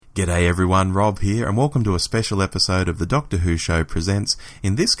G'day everyone, Rob here, and welcome to a special episode of the Doctor Who Show Presents.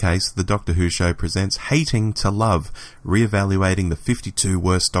 In this case, the Doctor Who Show presents Hating to Love, re-evaluating the 52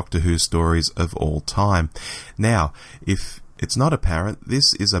 worst Doctor Who stories of all time. Now, if it's not apparent,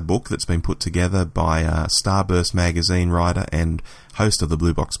 this is a book that's been put together by Starburst magazine writer and host of the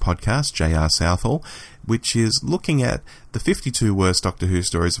Blue Box podcast, J.R. Southall, which is looking at the 52 worst Doctor Who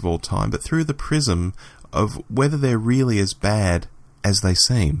stories of all time, but through the prism of whether they're really as bad as they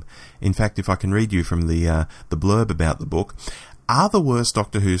seem. In fact, if I can read you from the blurb about the book, are the worst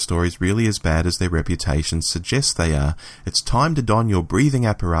Doctor Who stories really as bad as their reputation suggests they are? It's time to don your breathing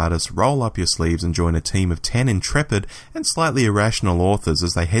apparatus, roll up your sleeves and join a team of 10 intrepid and slightly irrational authors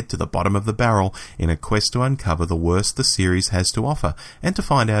as they head to the bottom of the barrel in a quest to uncover the worst the series has to offer and to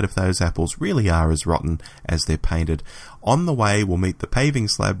find out if those apples really are as rotten as they're painted. On the way, we'll meet the paving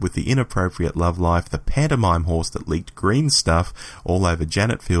slab with the inappropriate love life, the pantomime horse that leaked green stuff all over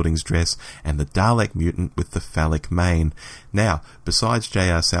Janet Fielding's dress, and the Dalek mutant with the phallic mane. Now, besides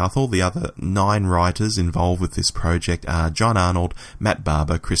J.R. Southall, the other 9 writers involved with this project are John Arnold, Matt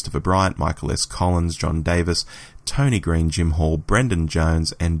Barber, Christopher Bryant, Michael S. Collins, John Davis, Tony Green, Jim Hall, Brendan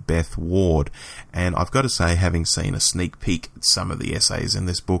Jones and Beth Ward. And I've got to say, having seen a sneak peek at some of the essays in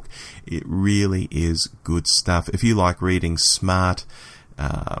this book, it really is good stuff. If you like reading smart,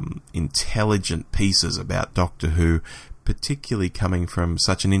 intelligent pieces about Doctor Who, particularly coming from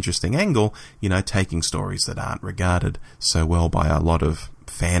such an interesting angle, taking stories that aren't regarded so well by a lot of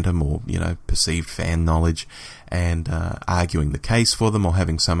fandom or, perceived fan knowledge and arguing the case for them or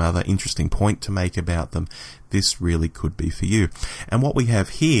having some other interesting point to make about them, this really could be for you. And what we have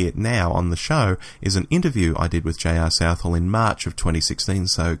here now on the show is an interview I did with J.R. Southall in March of 2016,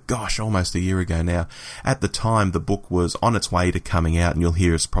 so gosh, almost a year ago now. At the time, the book was on its way to coming out, and you'll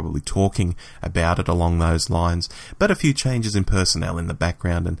hear us probably talking about it along those lines, but a few changes in personnel in the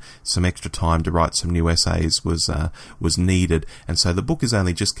background and some extra time to write some new essays was needed, and so the book is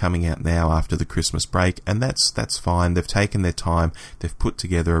only just coming out now after the Christmas break, and that's fine. They've taken their time, they've put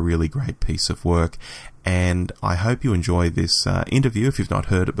together a really great piece of work, and I hope you enjoy this interview if you've not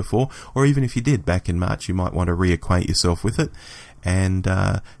heard it before, or even if you did back in March, you might want to reacquaint yourself with it and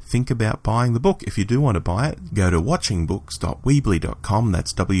think about buying the book. If you do want to buy it, go to watchingbooks.weebly.com,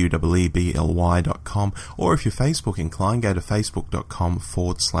 that's wwebly.com, or if you're Facebook inclined, go to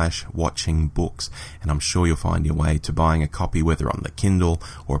facebook.com/watchingbooks, and I'm sure you'll find your way to buying a copy, whether on the Kindle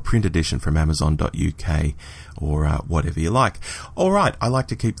or a print edition from amazon.uk or whatever you like. Alright, I like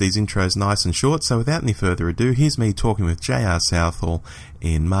to keep these intros nice and short, so without any further ado, here's me talking with J.R. Southall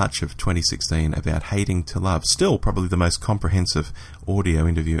in March of 2016 about Hating to Love. Still probably the most comprehensive audio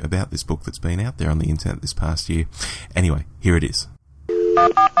interview about this book that's been out there on the internet this past year. Anyway, here it is.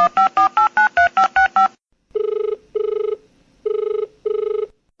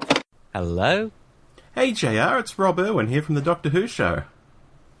 Hello? Hey JR, it's Rob Irwin here from the Doctor Who Show.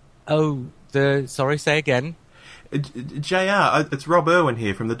 Oh, sorry, say again. JR, it's Rob Irwin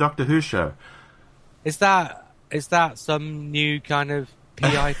here from the Doctor Who Show. Is that some new kind of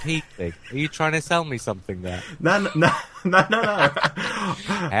PIP thing? Are you trying to sell me something there? No.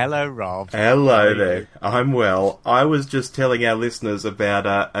 Hello, Rob. Hello there. I'm well. I was just telling our listeners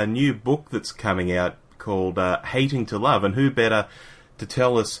about a new book that's coming out called Hating to Love, and who better to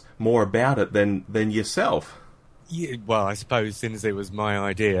tell us more about it than yourself? Yeah, well, I suppose since it was my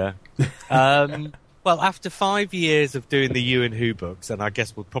idea. Well, after 5 years of doing the You and Who books, and I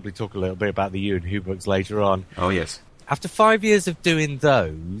guess we'll probably talk a little bit about the You and Who books later on. Oh, yes. After 5 years of doing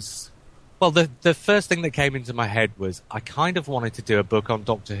those, well, the first thing that came into my head was I kind of wanted to do a book on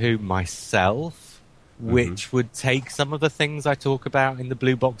Doctor Who myself, which would take some of the things I talk about in the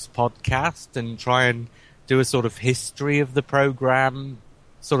Blue Box podcast and try and do a sort of history of the programme,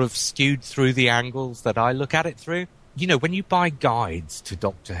 sort of skewed through the angles that I look at it through. When you buy guides to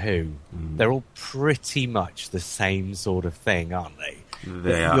Doctor Who, they're all pretty much the same sort of thing, aren't they?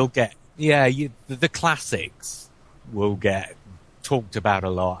 They are. You'll get, the classics will get talked about a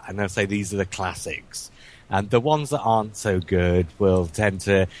lot, and they'll say these are the classics. And the ones that aren't so good will tend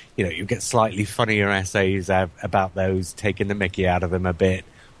to, you get slightly funnier essays about those, taking the mickey out of them a bit,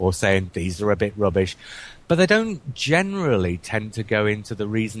 or saying these are a bit rubbish. But they don't generally tend to go into the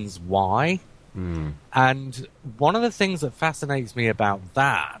reasons why. And one of the things that fascinates me about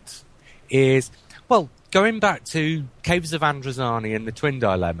that is, well, going back to Caves of Androzani and the Twin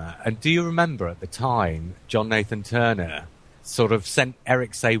Dilemma, and do you remember at the time John Nathan Turner sort of sent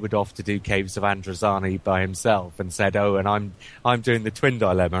Eric Sayward off to do Caves of Androzani by himself and said, oh, and I'm doing the Twin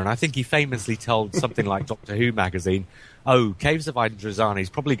Dilemma. And I think he famously told something like Doctor Who magazine, oh, Caves of Androzani is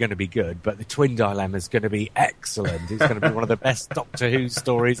probably going to be good, but the Twin Dilemma is going to be excellent. It's going to be one of the best Doctor Who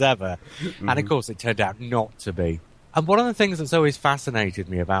stories ever. Mm-hmm. And of course it turned out not to be. And one of the things that's always fascinated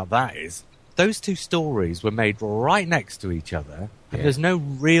me about that is those two stories were made right next to each other. And there's no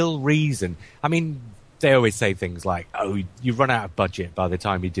real reason. I mean, they always say things like, oh, you run out of budget by the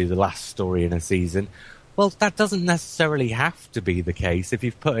time you do the last story in a season. Well, that doesn't necessarily have to be the case if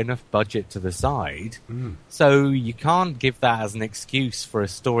you've put enough budget to the side. So you can't give that as an excuse for a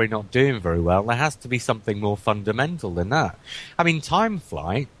story not doing very well. There has to be something more fundamental than that. I mean, Time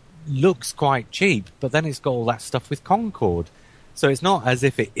Flight looks quite cheap, but then it's got all that stuff with Concorde. So it's not as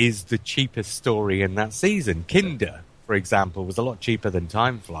if it is the cheapest story in that season. Kinder, for example, was a lot cheaper than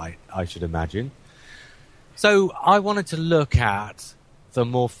Time Flight, I should imagine. So I wanted to look at the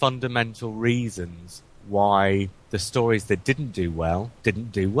more fundamental reasons why the stories that didn't do well.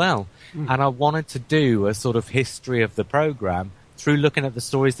 And I wanted to do a sort of history of the programme through looking at the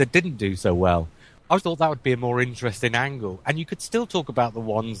stories that didn't do so well. I thought that would be a more interesting angle. And you could still talk about the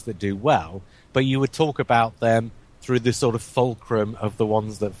ones that do well, but you would talk about them through the sort of fulcrum of the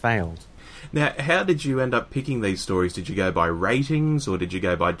ones that failed. Now, how did you end up picking these stories? Did you go by ratings, or did you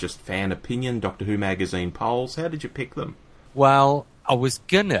go by just fan opinion, Doctor Who magazine polls? How did you pick them? Well,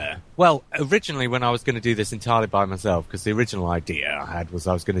 originally when I was going to do this entirely by myself, because the original idea I had was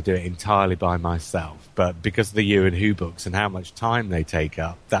I was going to do it entirely by myself, but because of the You and Who books and how much time they take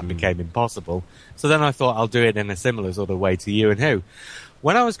up, that became impossible. So then I thought I'll do it in a similar sort of way to You and Who.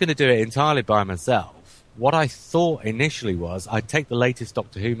 When I was going to do it entirely by myself, what I thought initially was I'd take the latest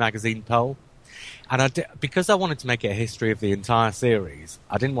Doctor Who magazine poll, and because I wanted to make it a history of the entire series,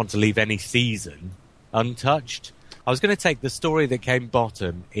 I didn't want to leave any season untouched. I was going to take the story that came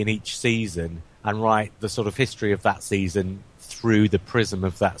bottom in each season and write the sort of history of that season through the prism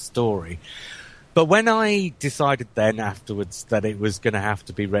of that story. But when I decided then afterwards that it was going to have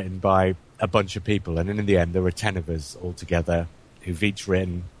to be written by a bunch of people, and in the end there were 10 of us altogether who've each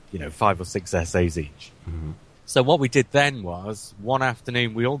written 5 or 6 essays each. Mm-hmm. So what we did then was, one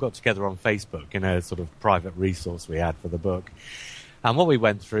afternoon, we all got together on Facebook in a sort of private resource we had for the book. And what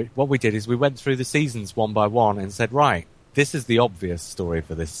we did is we went through the seasons one by one and said, right, this is the obvious story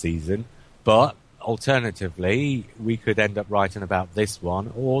for this season, but alternatively, we could end up writing about this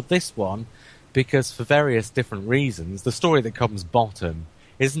one or this one, because for various different reasons, the story that comes bottom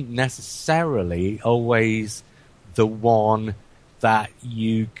isn't necessarily always the one that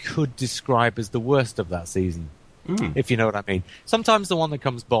you could describe as the worst of that season, if you know what I mean. Sometimes the one that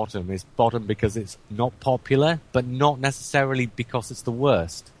comes bottom is bottom because it's not popular, but not necessarily because it's the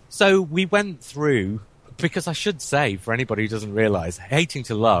worst. So we went through, because I should say, for anybody who doesn't realise, Hating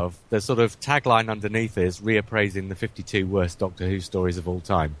to Love, the sort of tagline underneath is reappraising the 52 worst Doctor Who stories of all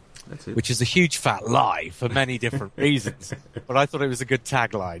time. That's it. Which is a huge fat lie for many different reasons. But I thought it was a good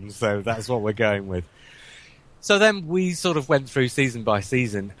tagline, so that's what we're going with. So then we sort of went through season by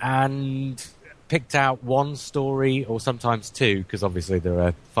season and picked out one story, or sometimes two, because obviously there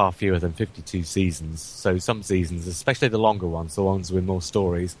are far fewer than 52 seasons. So some seasons, especially the longer ones, the ones with more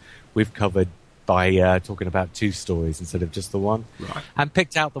stories, we've covered by talking about 2 stories instead of just the one. Right. And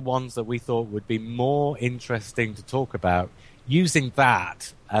picked out the ones that we thought would be more interesting to talk about, using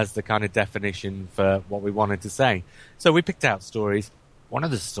that as the kind of definition for what we wanted to say. So we picked out stories. One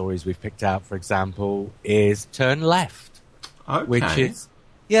of the stories we've picked out, for example, is Turn Left. Okay.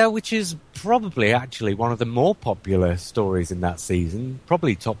 Which is probably actually one of the more popular stories in that season,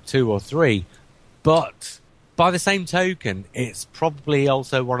 probably top 2 or 3. But by the same token, it's probably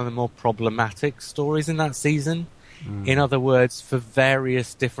also one of the more problematic stories in that season. In other words, for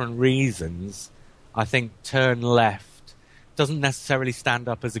various different reasons, I think Turn Left doesn't necessarily stand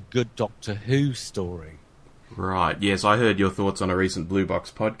up as a good Doctor Who story. Right, yes, I heard your thoughts on a recent Blue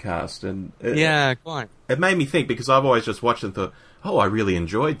Box podcast, and quite. It made me think, because I've always just watched and thought, oh, I really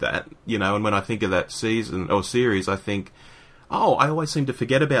enjoyed that, and when I think of that season or series, I think, oh, I always seem to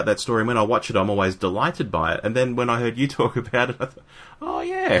forget about that story, and when I watch it, I'm always delighted by it, and then when I heard you talk about it, I thought, oh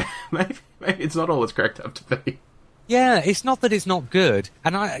yeah, maybe it's not all it's cracked up to be. Yeah, it's not that it's not good,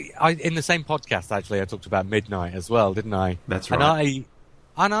 and I in the same podcast, actually, I talked about Midnight as well, didn't I? That's right.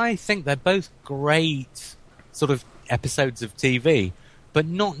 And I think they're both great sort of episodes of TV, but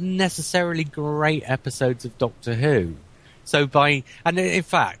not necessarily great episodes of Doctor Who. And in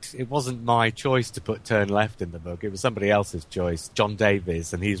fact, it wasn't my choice to put Turn Left in the book. It was somebody else's choice, John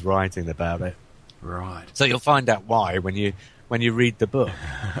Davies, and he's writing about it. Right. So you'll find out why when you when you read the book.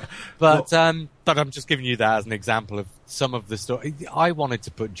 But I'm just giving you that as an example of some of the story. I wanted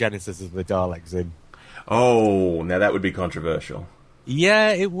to put Genesis of the Daleks in. Oh, now that would be controversial.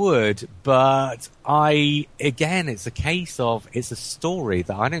 Yeah, it would, but it's a case of, it's a story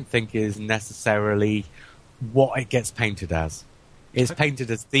that I don't think is necessarily what it gets painted as. It's painted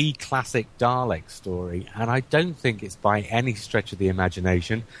as the classic Dalek story, and I don't think it's by any stretch of the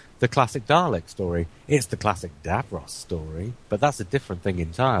imagination the classic Dalek story. It's the classic Davros story, but that's a different thing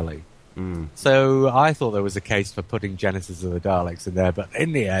entirely. So I thought there was a case for putting Genesis of the Daleks in there, but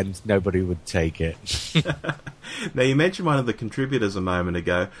in the end, nobody would take it. Now, you mentioned one of the contributors a moment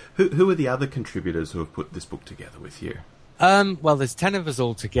ago. Who are the other contributors who have put this book together with you? Well, there's 10 of us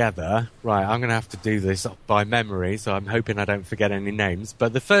all together. Right, I'm going to have to do this by memory, so I'm hoping I don't forget any names.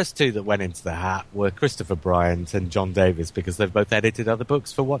 But the first two that went into the hat were Christopher Bryant and John Davis, because they've both edited other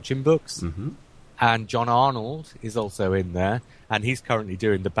books for Watching Books. Mm-hmm. And John Arnold is also in there, and he's currently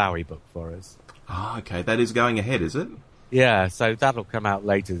doing the Bowie book for us. Oh, okay. That is going ahead, is it? Yeah, so that'll come out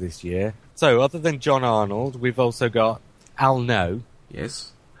later this year. So, other than John Arnold, we've also got Al No.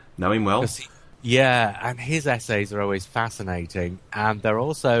 Yes. Know him well. Yeah, and his essays are always fascinating, and they're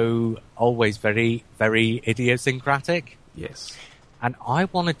also always very, very idiosyncratic. Yes. And I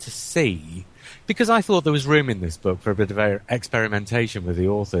wanted to see, because I thought there was room in this book for a bit of experimentation with the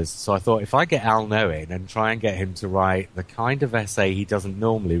authors, so I thought if I get Al No in and try and get him to write the kind of essay he doesn't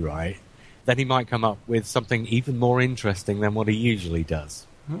normally write, then he might come up with something even more interesting than what he usually does.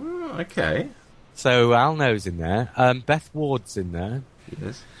 Oh, okay. So Al No's in there. Beth Ward's in there.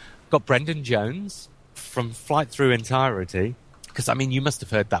 Yes. Got Brendan Jones from Flight Through Entirety, because, I mean, you must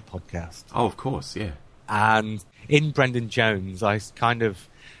have heard that podcast. Oh, of course, yeah. And in Brendan Jones, I kind of,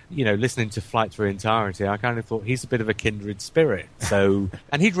 listening to Flight Through Entirety, I kind of thought he's a bit of a kindred spirit. So,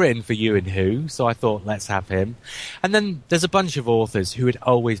 and he'd written for You and Who, so I thought, let's have him. And then there's a bunch of authors who had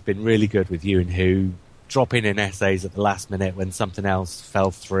always been really good with You and Who, dropping in essays at the last minute when something else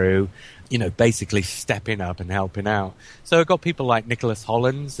fell through, basically stepping up and helping out. So I've got people like Nicholas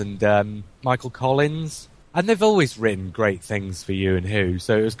Hollins and Michael Collins, and they've always written great things for You and Who,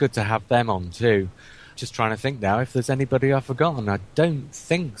 so it was good to have them on too. Just trying to think now if there's anybody I've forgotten. I don't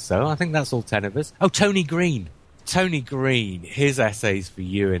think so. I think that's all 10 of us. Oh, Tony Green. Tony Green, his essays for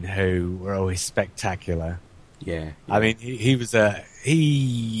You and Who were always spectacular. Yeah. I mean, he's the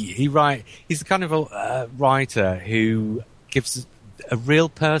kind of a writer who gives a real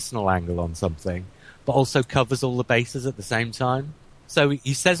personal angle on something, but also covers all the bases at the same time. So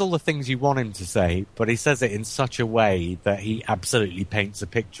he says all the things you want him to say, but he says it in such a way that he absolutely paints a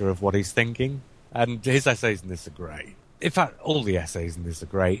picture of what he's thinking. And his essays in this are great. In fact, all the essays in this are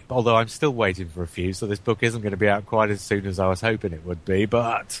great, although I'm still waiting for a few, so this book isn't going to be out quite as soon as I was hoping it would be,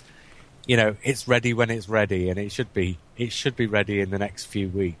 but it's ready when it's ready, and it should be ready in the next few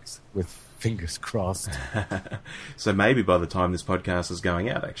weeks, with fingers crossed. So maybe by the time this podcast is going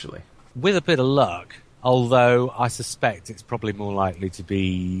out, actually. With a bit of luck, although I suspect it's probably more likely to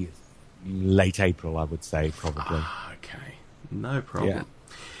be late April, I would say, probably. Okay, no problem. Yeah.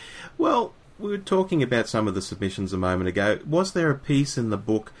 Well, we were talking about some of the submissions a moment ago. Was there a piece in the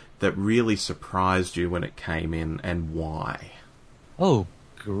book that really surprised you when it came in, and why? Oh,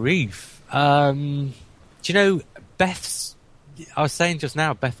 grief. Do you know, I was saying just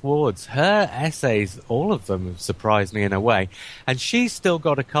now, Beth Ward's, her essays, all of them have surprised me in a way. And she's still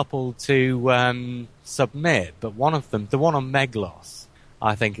got a couple to submit, but one of them, the one on Meglos,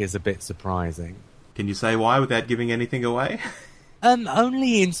 I think is a bit surprising. Can you say why without giving anything away?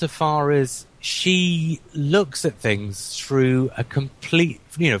 Only insofar as she looks at things through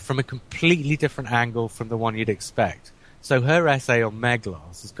from a completely different angle from the one you'd expect. So her essay on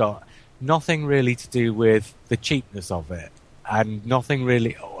Meglos has got nothing really to do with the cheapness of it, and nothing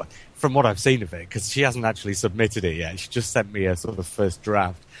really, from what I've seen of it, because she hasn't actually submitted it yet. She just sent me a sort of first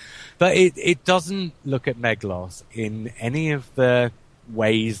draft. But it doesn't look at Meglos in any of the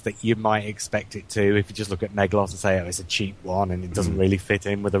ways that you might expect it to if you just look at Meglos and say, oh, it's a cheap one and it doesn't really fit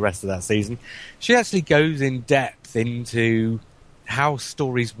in with the rest of that season. She actually goes in depth into how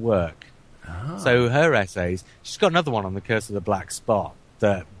stories work. So her essays, she's got another one on The Curse of the Black Spot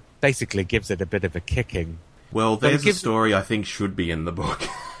that basically gives it a bit of a kicking. Well, there's a story I think should be in the book,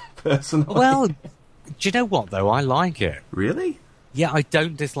 personally. Well, do you know what, though? I like it. Really? Yeah, I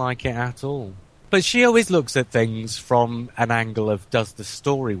don't dislike it at all. But she always looks at things from an angle of, does the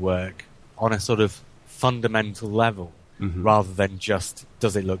story work on a sort of fundamental level, rather than just,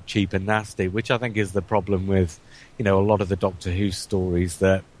 does it look cheap and nasty, which I think is the problem with, a lot of the Doctor Who stories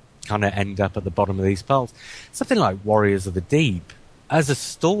that kind of end up at the bottom of these piles. Something like Warriors of the Deep. as a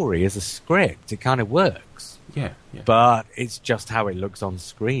story, as a script, it kind of works. Yeah. But it's just how it looks on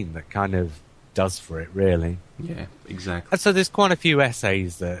screen that kind of does for it, really. Yeah, exactly. And so there's quite a few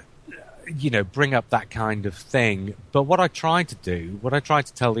essays that, bring up that kind of thing. But what I tried to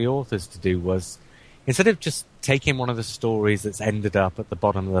tell the authors to do was, instead of just taking one of the stories that's ended up at the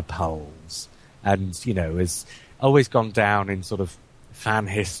bottom of the polls and, has always gone down in sort of fan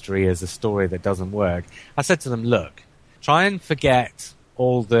history as a story that doesn't work, I said to them, look, try and forget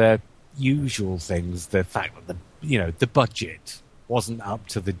all the usual things, the fact that the budget wasn't up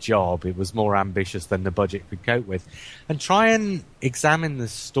to the job, it was more ambitious than the budget could cope with, and try and examine the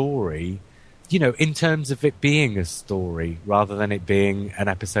story, in terms of it being a story rather than it being an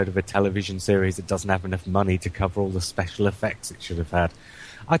episode of a television series that doesn't have enough money to cover all the special effects it should have had.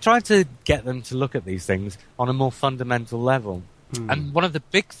 I tried to get them to look at these things on a more fundamental level. And one of the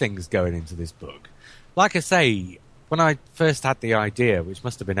big things going into this book, like I say, when I first had the idea, which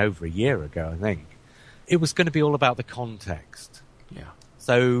must have been over a year ago, I think, it was going to be all about the context. Yeah.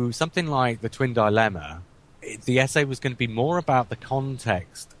 So something like The Twin Dilemma, the essay was going to be more about the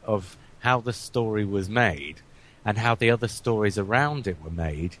context of how the story was made and how the other stories around it were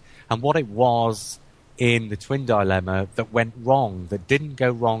made and what it was in The Twin Dilemma that went wrong, that didn't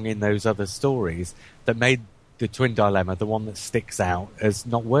go wrong in those other stories, that made The Twin Dilemma the one that sticks out as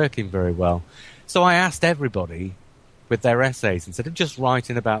not working very well. So I asked everybody with their essays, instead of just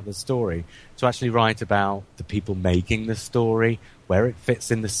writing about the story, to actually write about the people making the story, where it fits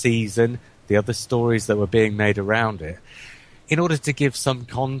in the season, the other stories that were being made around it, in order to give some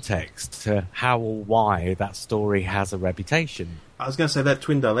context to how or why that story has a reputation. I was going to say that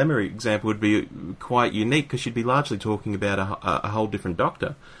Twin Dilemma example would be quite unique because you'd be largely talking about a whole different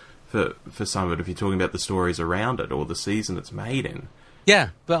Doctor for some of it if you're talking about the stories around it or the season it's made in. Yeah,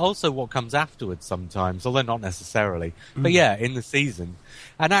 but also what comes afterwards sometimes, although not necessarily. But yeah, in the season.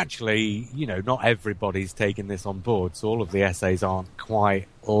 And actually, not everybody's taken this on board, so all of the essays aren't quite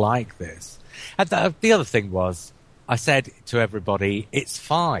like this. And the other thing was, I said to everybody, it's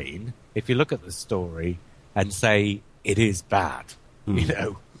fine if you look at the story and say it is bad.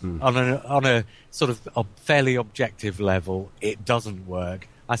 On a sort of a fairly objective level, it doesn't work.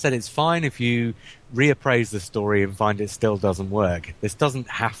 I said it's fine if you reappraise the story and find it still doesn't work. This doesn't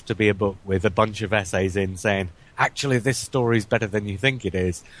have to be a book with a bunch of essays in saying, actually, this story is better than you think it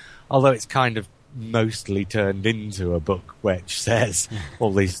is. Although it's kind of mostly turned into a book which says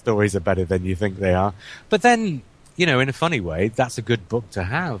all these stories are better than you think they are. But then, in a funny way, that's a good book to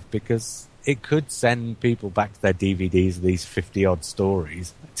have because it could send people back to their DVDs of these 50-odd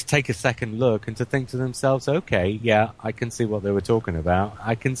stories to take a second look and to think to themselves, okay, yeah, I can see what they were talking about.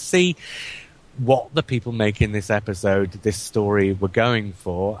 I can see what the people making this episode, this story, were going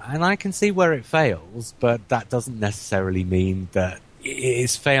for, and I can see where it fails, but that doesn't necessarily mean that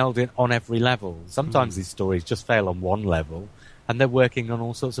it's failed on every level. Sometimes these stories just fail on one level, and they're working on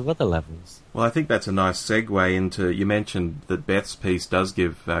all sorts of other levels. Well, I think that's a nice segue into, you mentioned that Beth's piece does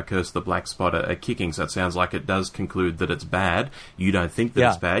give Curse of the Black Spot a kicking, so it sounds like it does conclude that it's bad. You don't think that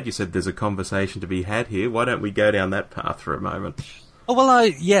it's bad. You said there's a conversation to be had here. Why don't we go down that path for a moment? Oh, well,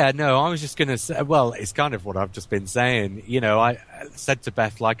 I was just going to say, well, it's kind of what I've just been saying. I said to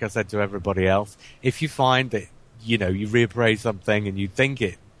Beth, like I said to everybody else, if you find that, you reappraise something and you think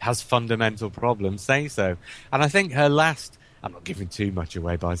it has fundamental problems, say so. And I think her last... I'm not giving too much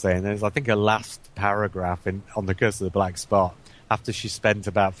away by saying this. I think her last paragraph on The Curse of the Black Spot, after she spent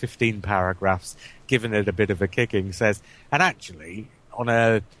about 15 paragraphs giving it a bit of a kicking, says, and actually, on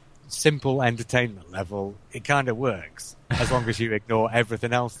a simple entertainment level, it kind of works, as long as you ignore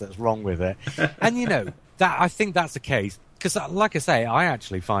everything else that's wrong with it. And, that I think that's the case, because, like I say, I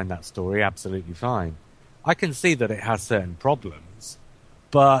actually find that story absolutely fine. I can see that it has certain problems,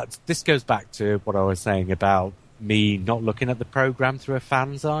 but this goes back to what I was saying about me not looking at the programme through a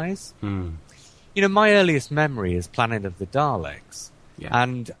fan's eyes. My earliest memory is Planet of the Daleks. Yeah.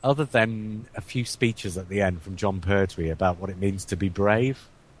 And other than a few speeches at the end from John Pertwee about what it means to be brave,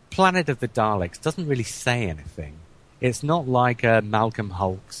 Planet of the Daleks doesn't really say anything. It's not like a Malcolm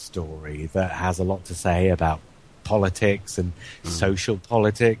Hulke story that has a lot to say about politics and social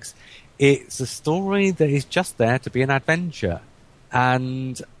politics. It's a story that is just there to be an adventure.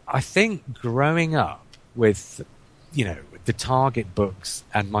 And I think growing up with, the Target books,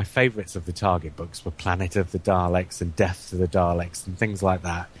 and my favourites of the Target books were Planet of the Daleks and Death to the Daleks and things like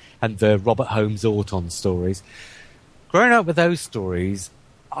that, and the Robert Holmes Auton stories. Growing up with those stories,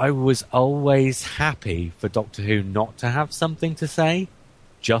 I was always happy for Doctor Who not to have something to say,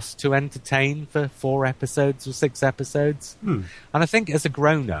 just to entertain for 4 episodes or 6 episodes. And I think as a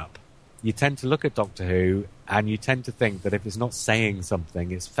grown-up, you tend to look at Doctor Who and you tend to think that if it's not saying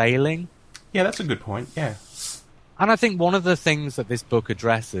something, it's failing. Yeah, that's a good point, yeah. And I think one of the things that this book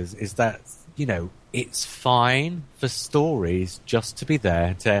addresses is that, it's fine for stories just to be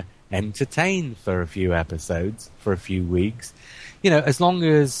there to entertain for a few episodes, for a few weeks. As long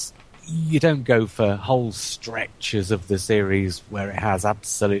as you don't go for whole stretches of the series where it has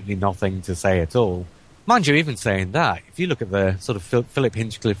absolutely nothing to say at all. Mind you, even saying that, if you look at the sort of Philip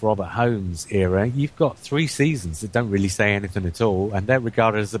Hinchcliffe, Robert Holmes era, you've got 3 seasons that don't really say anything at all, and they're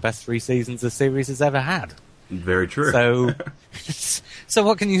regarded as the best 3 seasons the series has ever had. Very true. So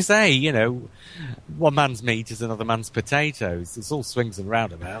what can you say? One man's meat is another man's potatoes. It's all swings and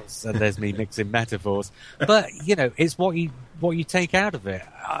roundabouts, and there's me mixing metaphors. But it's what you take out of it.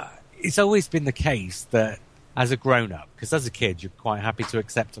 It's always been the case that as a grown-up, because as a kid you're quite happy to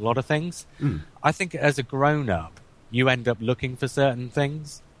accept a lot of things. I think as a grown-up you end up looking for certain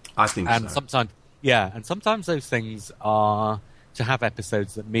things. I think and so. Sometimes those things are to have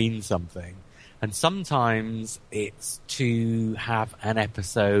episodes that mean something. And sometimes it's to have an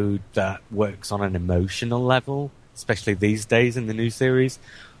episode that works on an emotional level, especially these days in the new series,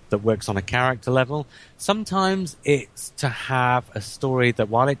 that works on a character level. Sometimes it's to have a story that,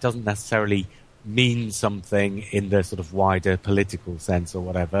 while it doesn't necessarily mean something in the sort of wider political sense or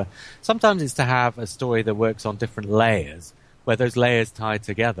whatever, sometimes it's to have a story that works on different layers, where those layers tie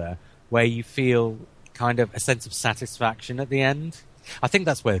together, where you feel kind of a sense of satisfaction at the end. I think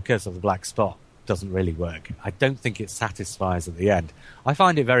that's where the Curse of the Black Spot doesn't really work. I don't think it satisfies at the end. I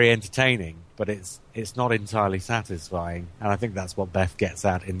find it very entertaining, but it's not entirely satisfying, and I think that's what Beth gets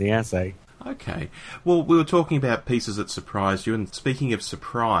at in the essay. Okay. Well, we were talking about pieces that surprised you, and speaking of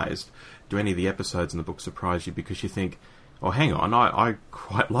surprised, do any of the episodes in the book surprise you because you think, oh, hang on, I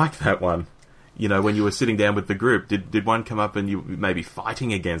quite like that one? When you were sitting down with the group, did one come up and you may be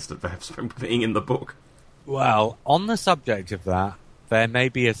fighting against it, perhaps, from being in the book? Well, on the subject of that, there may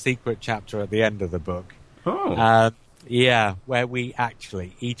be a secret chapter at the end of the book. Oh. Where we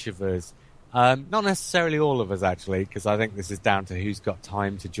actually, each of us, not necessarily all of us actually, because I think this is down to who's got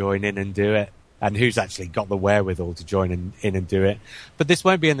time to join in and do it, and who's actually got the wherewithal to join in and do it. But this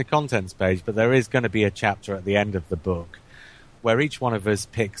won't be in the contents page, but there is going to be a chapter at the end of the book where each one of us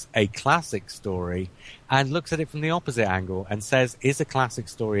picks a classic story and looks at it from the opposite angle and says, is a classic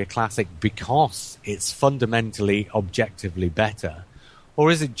story a classic because it's fundamentally, objectively better? Or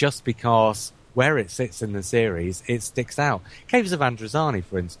is it just because where it sits in the series, it sticks out? Caves of Androzani,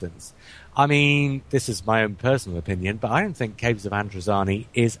 for instance. I mean, this is my own personal opinion, but I don't think Caves of Androzani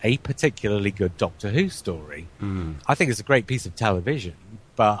is a particularly good Doctor Who story. I think it's a great piece of television,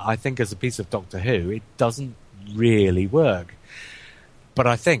 but I think as a piece of Doctor Who, it doesn't really work. But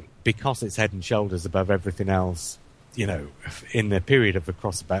I think because it's head and shoulders above everything else, in the period of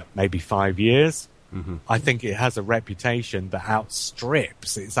across about maybe 5 years, I think it has a reputation that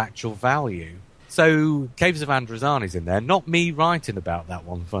outstrips its actual value. So Caves of Androzani's in there. Not me writing about that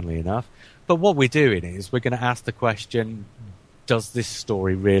one, funnily enough. But what we're doing is we're going to ask the question, does this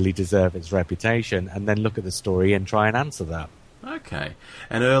story really deserve its reputation? And then look at the story and try and answer that. Okay.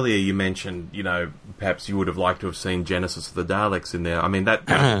 And earlier you mentioned, perhaps you would have liked to have seen Genesis of the Daleks in there. I mean,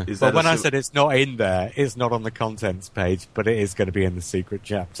 is that... Well, when I said it's not in there, it's not on the contents page, but it is going to be in the secret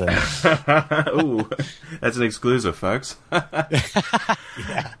chapter. Ooh, that's an exclusive, folks.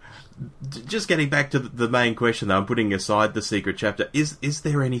 Yeah. Just getting back to the main question, though, I'm putting aside the secret chapter. Is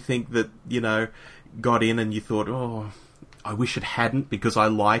there anything that, got in and you thought, oh, I wish it hadn't because I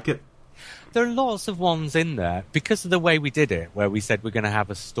like it? There are lots of ones in there because of the way we did it, where we said we're going to have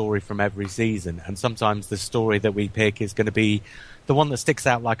a story from every season, and sometimes the story that we pick is going to be the one that sticks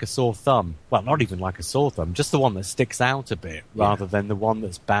out like a sore thumb. Well, not even like a sore thumb, just the one that sticks out a bit, rather than the one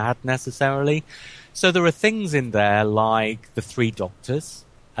that's bad necessarily. So there are things in there like the Three Doctors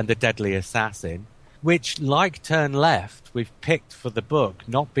and the Deadly Assassin, which, like Turn Left, we've picked for the book,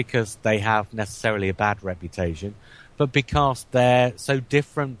 not because they have necessarily a bad reputation, but because they're so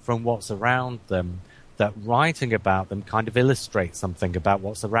different from what's around them that writing about them kind of illustrates something about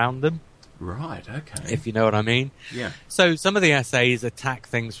what's around them. Right, okay. If you know what I mean. Yeah. So some of the essays attack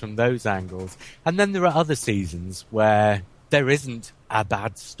things from those angles. And then there are other seasons where there isn't a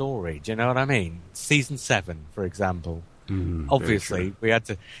bad story. Do you know what I mean? Season 7, for example. Obviously, we had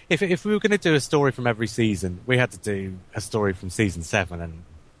to... If we were going to do a story from every season, we had to do a story from season 7, and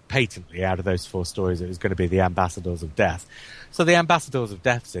patently out of those 4 stories it was going to be the Ambassadors of Death. So the Ambassadors of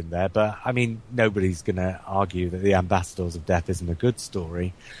Death's in there, but I mean nobody's going to argue that the Ambassadors of Death isn't a good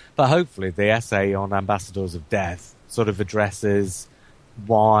story. But hopefully the essay on Ambassadors of Death sort of addresses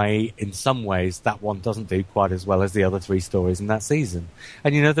why, in some ways, that one doesn't do quite as well as the other 3 stories in that season.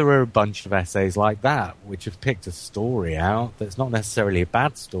 And, there are a bunch of essays like that, which have picked a story out that's not necessarily a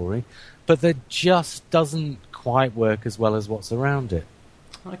bad story, but that just doesn't quite work as well as what's around it.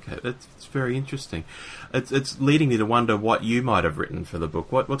 Okay, it's very interesting. It's leading me to wonder what you might have written for the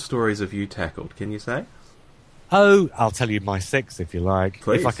book. What stories have you tackled? Can you say? Oh, I'll tell you my 6 if you like,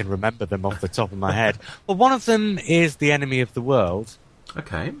 Please. if I can remember them off the top of my head. Well, one of them is The Enemy of the World.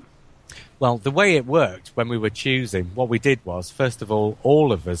 Okay. Well, the way it worked when we were choosing, what we did was, first of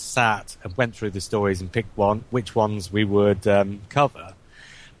all of us sat and went through the stories and picked which ones we would cover.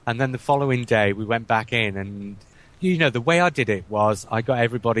 And then the following day, we went back in and, the way I did it was I got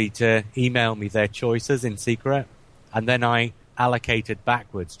everybody to email me their choices in secret. And then I allocated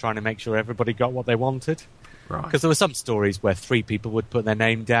backwards, trying to make sure everybody got what they wanted. Right. Because there were some stories where 3 people would put their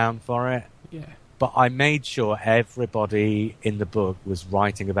name down for it. Yeah. But I made sure everybody in the book was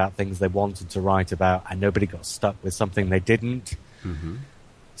writing about things they wanted to write about, and nobody got stuck with something they didn't. Mm-hmm.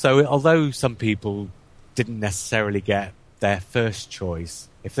 So although some people didn't necessarily get their first choice,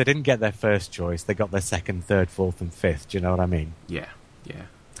 if they didn't get their first choice, they got their second, third, fourth, and fifth. Do you know what I mean? Yeah, yeah.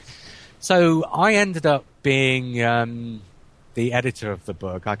 So I ended up being the editor of the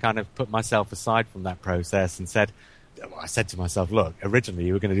book. I kind of put myself aside from that process and I said to myself, look, originally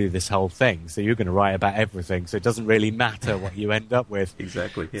you were going to do this whole thing, so you're going to write about everything, so it doesn't really matter what you end up with.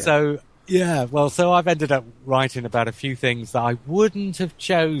 Exactly. Yeah. So I've ended up writing about a few things that I wouldn't have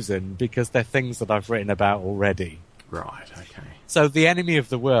chosen because they're things that I've written about already. Right, okay. So The Enemy of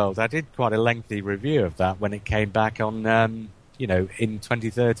the World, I did quite a lengthy review of that when it came back on, in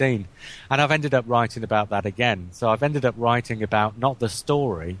 2013. And I've ended up writing about that again. So I've ended up writing about not the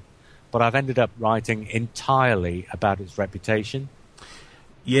story, but I've ended up writing entirely about its reputation.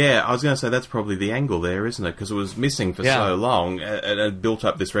 Yeah, I was going to say that's probably the angle there, isn't it? Because it was missing for so long, and it built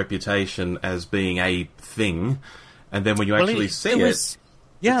up this reputation as being a thing, and then when you actually see it...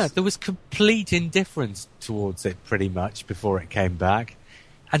 Yeah, there was complete indifference towards it pretty much before it came back.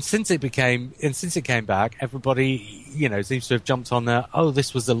 And since it came back, everybody, seems to have jumped on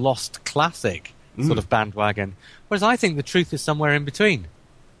this was a lost classic sort of bandwagon. Whereas I think the truth is somewhere in between.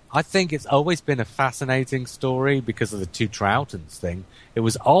 I think it's always been a fascinating story because of the 2 Troughtons thing. It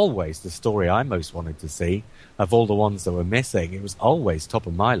was always the story I most wanted to see of all the ones that were missing. It was always top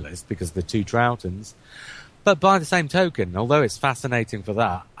of my list because of the 2 Troughtons. But by the same token, although it's fascinating for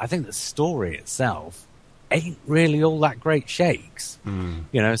that, I think the story itself ain't really all that great shakes.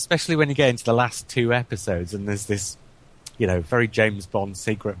 Especially when you get into the last 2 episodes and there's this, very James Bond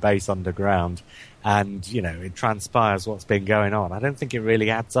secret base underground and, it transpires what's been going on. I don't think it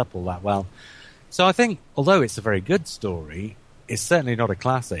really adds up all that well. So I think, although it's a very good story, it's certainly not a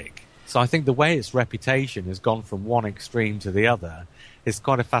classic. So I think the way its reputation has gone from one extreme to the other is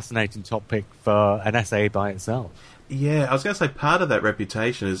quite a fascinating topic for an essay by itself. Yeah, I was going to say part of that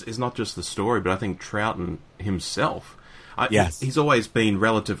reputation is not just the story, but I think Troughton himself. Yes. He's always been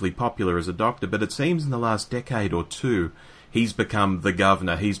relatively popular as a doctor, but it seems in the last decade or 2, he's become the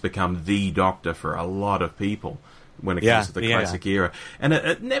governor, he's become the doctor for a lot of people when it comes to the classic era. And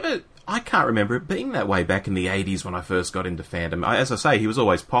it never... I can't remember it being that way back in the 80s when I first got into fandom. As I say, he was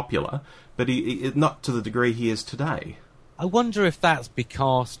always popular, but he not to the degree he is today. I wonder if that's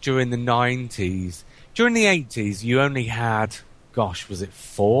because during the 90s, during the 80s, you only had, was it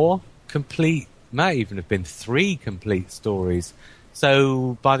 4 complete, might even have been 3 complete stories.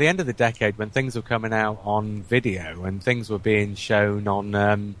 So by the end of the decade, when things were coming out on video and things were being shown on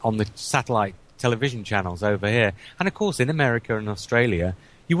the satellite television channels over here, and of course in America and Australia,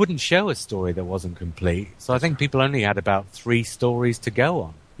 you wouldn't show a story that wasn't complete. So I think people only had about 3 stories to go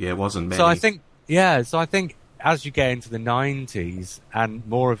on. Yeah, it wasn't many. So I think as you get into the 90s and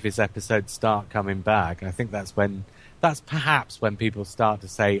more of his episodes start coming back, I think that's perhaps when people start to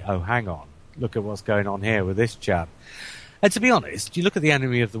say, oh, hang on, look at what's going on here with this chap. And to be honest, you look at The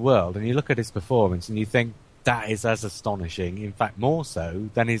Enemy of the World and you look at his performance and you think that is as astonishing, in fact more so,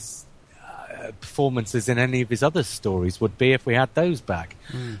 than his performances in any of his other stories would be if we had those back.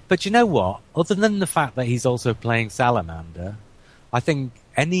 But you know what? Other than the fact that he's also playing Salamander, I think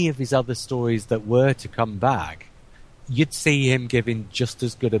any of his other stories that were to come back, you'd see him giving just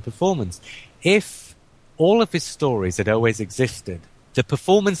as good a performance. If all of his stories had always existed, the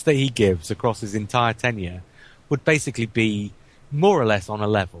performance that he gives across his entire tenure would basically be more or less on a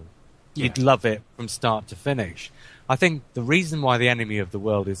level. Yeah. You'd love it from start to finish. I think the reason why The Enemy of the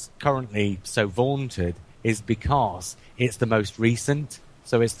World is currently so vaunted is because it's the most recent.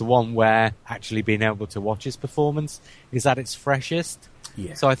 So it's the one where actually being able to watch his performance is at its freshest.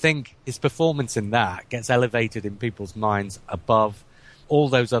 Yeah. So I think his performance in that gets elevated in people's minds above all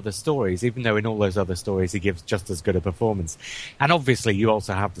those other stories, even though in all those other stories he gives just as good a performance. And obviously you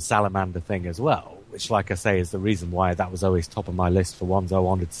also have the salamander thing as well, which, like I say, is the reason why that was always top of my list for ones I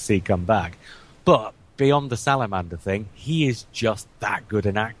wanted to see come back. But beyond the salamander thing, he is just that good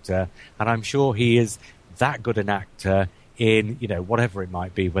an actor, and I'm sure he is that good an actor in, whatever it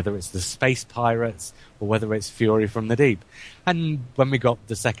might be, whether it's the Space Pirates or whether it's Fury from the Deep. And when we got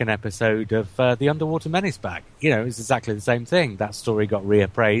the second episode of The Underwater Menace back, it's exactly the same thing. That story got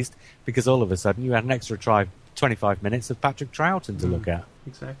reappraised because all of a sudden you had an extra 25 minutes of Patrick Troughton to look at.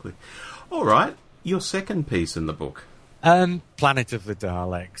 Exactly. All right, your second piece in the book. Planet of the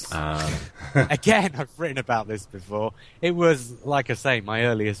Daleks. Again, I've written about this before. It was, like I say, my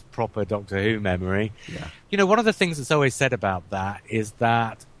earliest proper Doctor Who memory. Yeah. One of the things that's always said about that is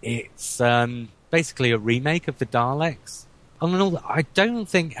that it's basically a remake of the Daleks. And I don't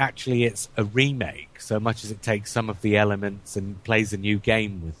think actually it's a remake so much as it takes some of the elements and plays a new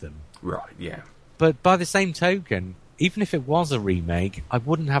game with them. Right, yeah. But by the same token, even if it was a remake, I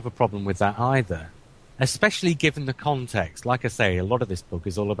wouldn't have a problem with that either. Especially given the context. Like I say, a lot of this book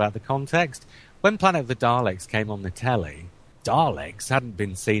is all about the context. When Planet of the Daleks came on the telly, Daleks hadn't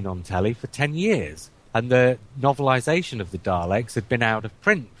been seen on telly for 10 years. And the novelisation of the Daleks had been out of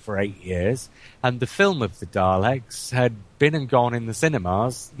print for 8 years. And the film of the Daleks had been and gone in the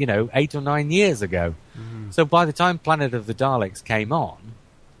cinemas, 8 or 9 years ago. Mm-hmm. So by the time Planet of the Daleks came on,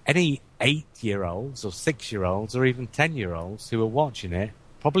 any 8-year-olds or 6-year-olds or even 10-year-olds who were watching it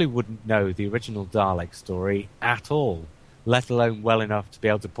probably wouldn't know the original Dalek story at all, let alone well enough to be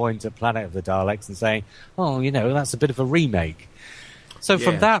able to point at Planet of the Daleks and say, oh, that's a bit of a remake. So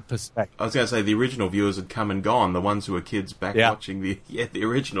from that perspective... I was going to say, the original viewers had come and gone, the ones who were kids back watching the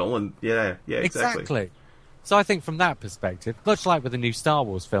original, and exactly. So I think from that perspective, much like with the new Star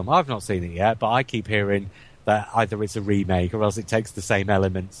Wars film, I've not seen it yet, but I keep hearing that either it's a remake or else it takes the same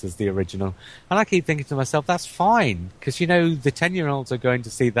elements as the original. And I keep thinking to myself, that's fine, because, the 10-year-olds are going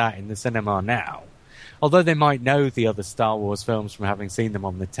to see that in the cinema now. Although they might know the other Star Wars films from having seen them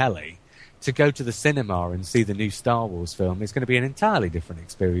on the telly, to go to the cinema and see the new Star Wars film is going to be an entirely different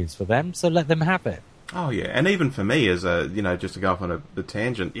experience for them, so let them have it. Oh, yeah. And even for me, as a, just to go off on a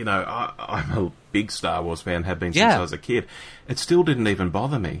tangent, I'm a big Star Wars fan, have been since I was a kid. It still didn't even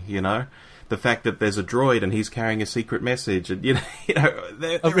bother me, The fact that there's a droid and he's carrying a secret message, and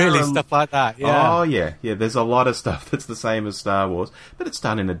stuff like that. Yeah. Oh yeah. There's a lot of stuff that's the same as Star Wars, but it's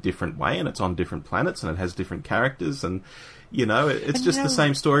done in a different way, and it's on different planets, and it has different characters, and it's just the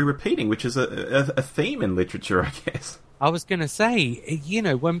same story repeating, which is a theme in literature, I guess. I was going to say,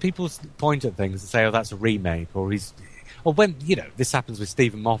 when people point at things and say, "Oh, that's a remake," or when this happens with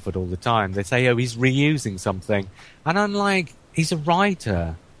Stephen Moffat all the time, they say, "Oh, he's reusing something," and I'm like, he's a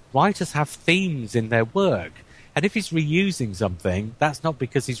writer. Writers have themes in their work. And if he's reusing something, that's not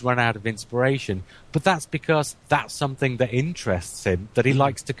because he's run out of inspiration, but that's because that's something that interests him, that he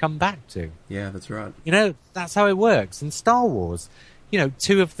likes to come back to. Yeah, that's right. That's how it works. And Star Wars,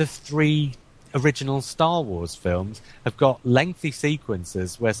 2 of the 3 original Star Wars films have got lengthy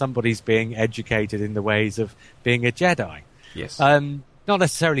sequences where somebody's being educated in the ways of being a Jedi. Yes. Not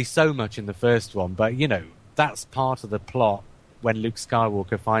necessarily so much in the first one, but, that's part of the plot when Luke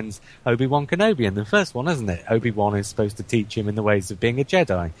Skywalker finds Obi-Wan Kenobi in the first one, isn't it? Obi-Wan is supposed to teach him in the ways of being a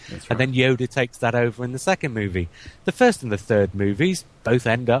Jedi. That's right. And then Yoda takes that over in the second movie. The first and the third movies both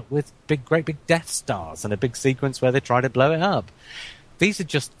end up with great big Death Stars and a big sequence where they try to blow it up. These are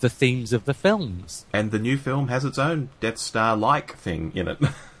just the themes of the films. And the new film has its own Death Star-like thing in it.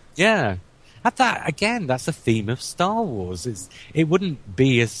 Yeah. And that, again, that's a theme of Star Wars. It wouldn't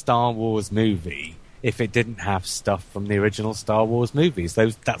be a Star Wars movie if it didn't have stuff from the original Star Wars movies.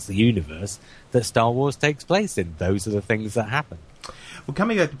 That's the universe that Star Wars takes place in. Those are the things that happen. Well,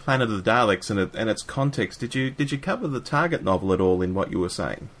 coming back to Planet of the Daleks and its context, did you cover the Target novel at all in what you were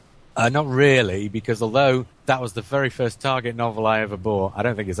saying? Not really, because although that was the very first Target novel I ever bought, I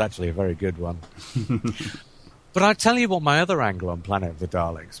don't think it's actually a very good one. But I'll tell you what my other angle on Planet of the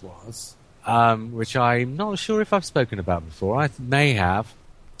Daleks was, which I'm not sure if I've spoken about before. I may have.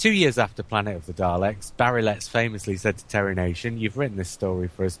 2 years after Planet of the Daleks, Barry Letts famously said to Terry Nation, "You've written this story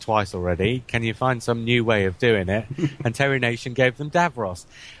for us twice already. Can you find some new way of doing it?" And Terry Nation gave them Davros.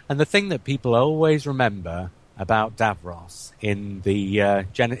 And the thing that people always remember about Davros in the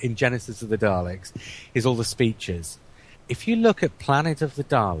in Genesis of the Daleks is all the speeches. If you look at Planet of the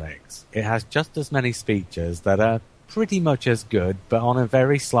Daleks, it has just as many speeches that are pretty much as good, but on a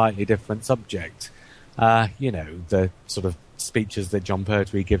very slightly different subject. The sort of speeches that John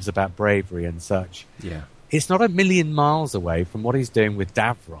Pertwee gives about bravery and such. Yeah. it's not a million miles away from what he's doing with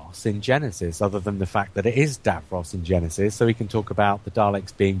Davros in Genesis, other than the fact that it is Davros in Genesis, so he can talk about the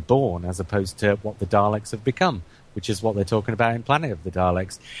Daleks being born as opposed to what the Daleks have become, which is what they're talking about in Planet of the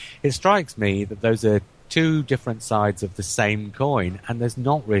Daleks. It strikes me that those are two different sides of the same coin, and there's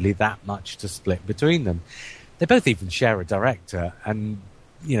not really that much to split between them. They both even share a director, and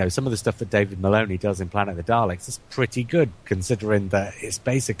some of the stuff that David Maloney does in Planet of the Daleks is pretty good, considering that it's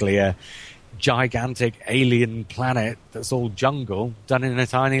basically a gigantic alien planet that's all jungle done in a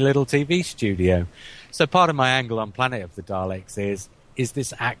tiny little TV studio. So part of my angle on Planet of the Daleks is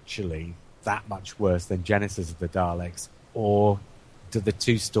this actually that much worse than Genesis of the Daleks, or do the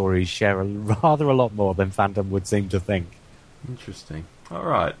two stories share rather a lot more than fandom would seem to think? Interesting. All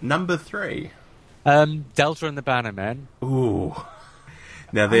right, number 3. Delta and the Bannermen. Ooh.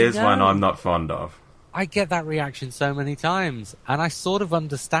 Now there's one I'm not fond of. I get that reaction so many times, and I sort of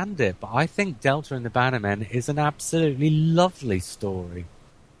understand it, but I think Delta and the Bannermen is an absolutely lovely story.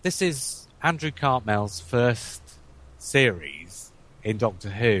 This is Andrew Cartmell's first series in Doctor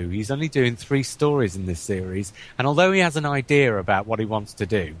Who. He's only doing 3 stories in this series, and although he has an idea about what he wants to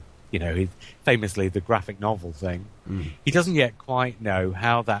do, famously the graphic novel thing, he doesn't yet quite know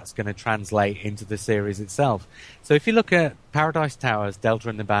how that's going to translate into the series itself. So if you look at Paradise Towers, Delta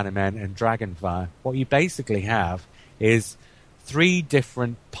and the Bannermen, and Dragonfire, what you basically have is 3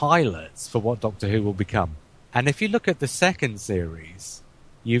 different pilots for what Doctor Who will become. And if you look at the second series,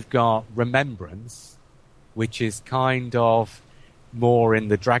 you've got Remembrance, which is kind of more in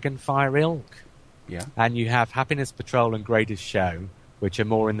the Dragonfire ilk. Yeah. And you have Happiness Patrol and Greatest Show, which are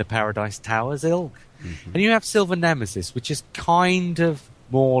more in the Paradise Towers ilk. Mm-hmm. And you have Silver Nemesis, which is kind of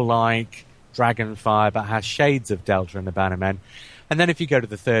more like Dragonfire, but has shades of Delta and the Bannermen. And then if you go to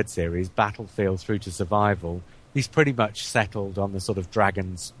the third series, Battlefield through to Survival, he's pretty much settled on the sort of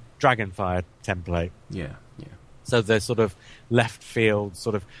Dragonfire template. Yeah, yeah. So the sort of left field,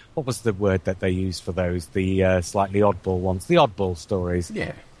 sort of, what was the word that they used for those? The slightly oddball ones, the oddball stories.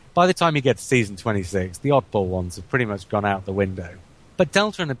 Yeah. By the time you get to season 26, the oddball ones have pretty much gone out the window. But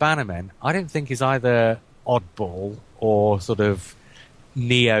Delta and the Bannermen, I don't think is either oddball or sort of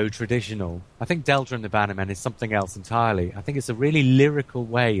neo-traditional. I think Delta and the Bannermen is something else entirely. I think it's a really lyrical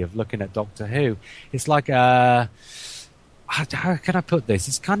way of looking at Doctor Who. It's like how can I put this?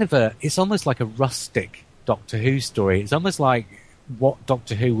 It's almost like a rustic Doctor Who story. It's almost like what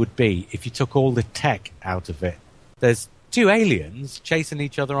Doctor Who would be if you took all the tech out of it. There's 2 aliens chasing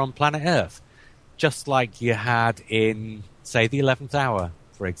each other on planet Earth, just like you had in, say, the 11th Hour,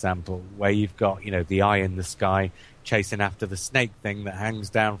 for example, where you've got, the eye in the sky chasing after the snake thing that hangs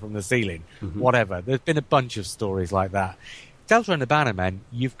down from the ceiling. Mm-hmm. Whatever. There's been a bunch of stories like that. Delta and the Bannermen,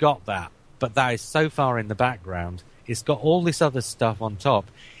 you've got that, but that is so far in the background. It's got all this other stuff on top.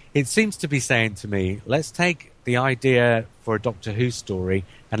 It seems to be saying to me, let's take the idea for a Doctor Who story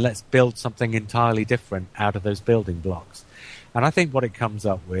and let's build something entirely different out of those building blocks. And I think what it comes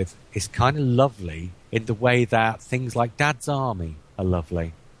up with is kind of lovely in the way that things like Dad's Army are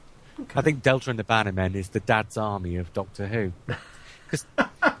lovely. Okay. I think Delta and the Bannermen is the Dad's Army of Doctor Who. Because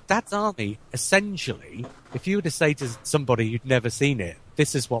Dad's Army, essentially, if you were to say to somebody who'd never seen it,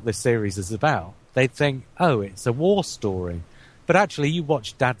 this is what this series is about, they'd think, oh, it's a war story. But actually, you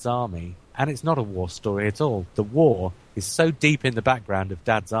watch Dad's Army, and it's not a war story at all. The war is so deep in the background of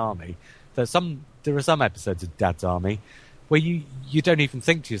Dad's Army that there are some episodes of Dad's Army where you don't even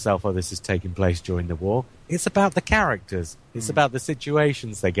think to yourself, oh, this is taking place during the war. It's about the characters. It's about the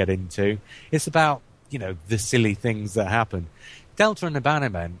situations they get into. It's about, the silly things that happen. Delta and the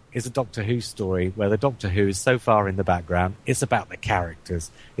Bannermen is a Doctor Who story where the Doctor Who is so far in the background, it's about the characters.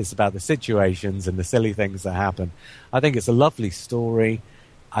 It's about the situations and the silly things that happen. I think it's a lovely story.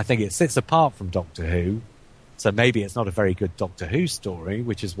 I think it sits apart from Doctor Who. So maybe it's not a very good Doctor Who story,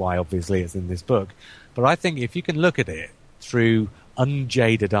 which is why obviously it's in this book. But I think if you can look at it through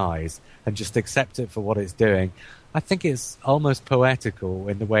unjaded eyes and just accept it for what it's doing, I think it's almost poetical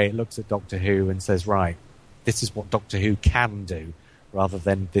in the way it looks at Doctor Who and says, right, this is what Doctor Who can do, rather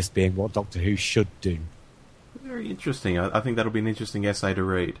than this being what Doctor Who should do. Very interesting. I think that'll be an interesting essay to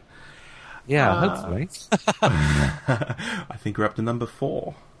read. Yeah, hopefully. I think we're up to number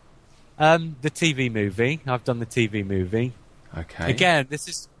 4. The TV movie. I've done the TV movie. Okay. Again, this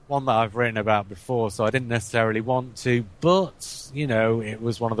is one that I've written about before, so I didn't necessarily want to, but, it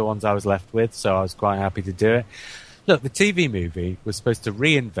was one of the ones I was left with, so I was quite happy to do it. Look, the TV movie was supposed to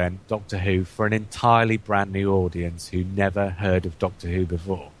reinvent Doctor Who for an entirely brand new audience who never heard of Doctor Who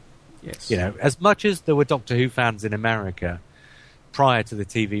before. Yes. As much as there were Doctor Who fans in America prior to the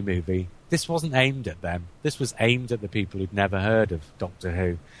TV movie, this wasn't aimed at them. This was aimed at the people who'd never heard of Doctor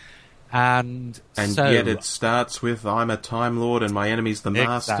Who. And so, yet it starts with, I'm a Time Lord and my enemy's the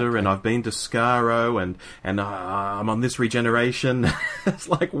Master, exactly. and I've been to Skaro, and I'm on this regeneration. It's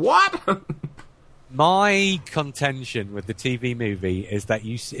like, what? My contention with the TV movie is that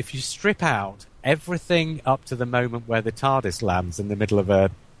if you strip out everything up to the moment where the TARDIS lands in the middle of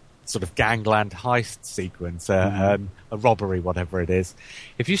a sort of gangland heist sequence, a robbery, whatever it is,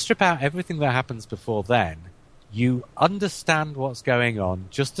 if you strip out everything that happens before then, you understand what's going on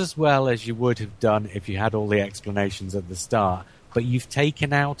just as well as you would have done if you had all the explanations at the start, but you've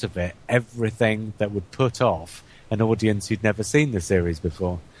taken out of it everything that would put off an audience who'd never seen the series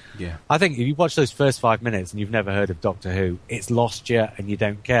before. Yeah. I think if you watch those first 5 minutes and you've never heard of Doctor Who, it's lost you and you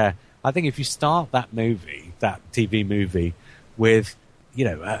don't care. I think if you start that movie, that TV movie, with,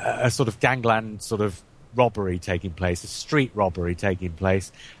 a sort of gangland sort of robbery taking place, a street robbery taking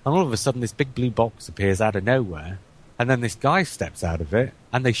place, and all of a sudden this big blue box appears out of nowhere, and then this guy steps out of it,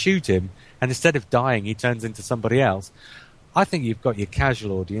 and they shoot him, and instead of dying, he turns into somebody else. I think you've got your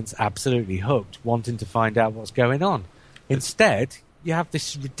casual audience absolutely hooked, wanting to find out what's going on. Instead, you have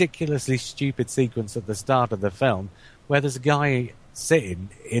this ridiculously stupid sequence at the start of the film where there's a guy sitting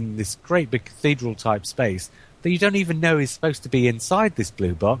in this great big cathedral-type space that you don't even know is supposed to be inside this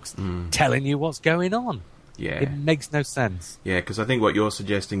blue box, telling you what's going on. Yeah. It makes no sense. Yeah, because I think what you're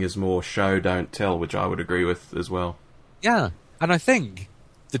suggesting is more show, don't tell, which I would agree with as well. Yeah, and I think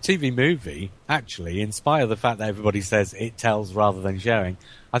the TV movie, actually, in spite of the fact that everybody says it tells rather than showing,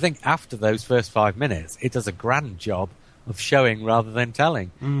 I think after those first 5 minutes, it does a grand job of showing rather than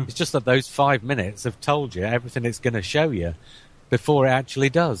telling. It's just that those 5 minutes have told you everything it's going to show you before it actually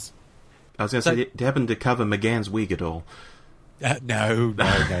does. I was going to say, did you happen to cover McGann's wig at all? No.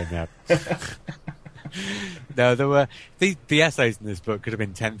 No, there were the essays in this book could have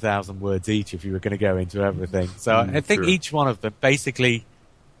been 10,000 words each if you were going to go into everything. So I think each one of them basically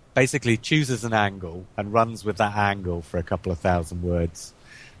chooses an angle and runs with that angle for a couple of thousand words.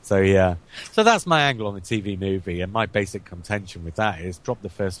 So yeah, so that's my angle on the TV movie, and my basic contention with that is drop the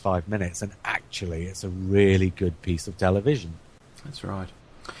first 5 minutes, and actually it's a really good piece of television. That's right.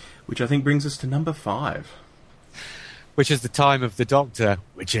 Which I think brings us to number 5. Which is the Time of the Doctor,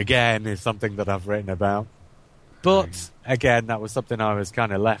 which again is something that I've written about. But again, that was something I was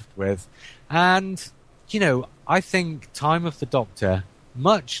kind of left with. And, I think Time of the Doctor,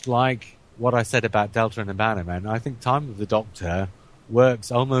 much like what I said about Delta and the Bannerman, I think Time of the Doctor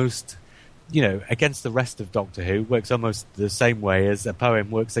works almost, against the rest of Doctor Who, works almost the same way as a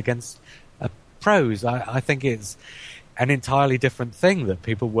poem works against a prose. I think it's an entirely different thing that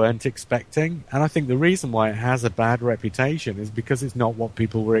people weren't expecting, and I think the reason why it has a bad reputation is because it's not what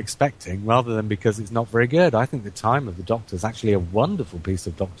people were expecting, rather than because it's not very good. I think The Time of the Doctor is actually a wonderful piece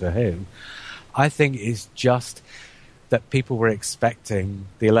of Doctor Who. I think it's just that people were expecting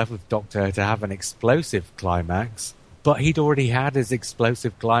the 11th Doctor to have an explosive climax, but he'd already had his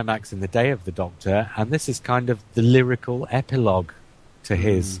explosive climax in the Day of the Doctor, and this is kind of the lyrical epilogue to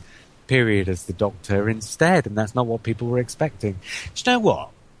his period as the Doctor instead, and that's not what people were expecting. Do you know what?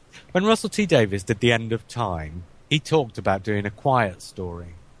 When Russell T Davies did The End of Time, he talked about doing a quiet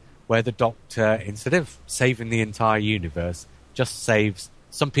story where the Doctor, instead of saving the entire universe, just saves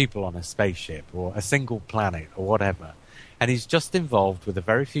some people on a spaceship or a single planet or whatever. And he's just involved with a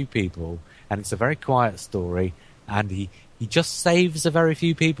very few people, and it's a very quiet story, and he just saves a very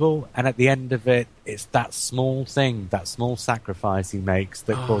few people, and at the end of it, it's that small thing, that small sacrifice he makes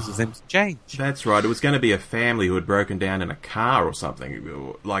that causes him to change. That's right. It was going to be a family who had broken down in a car or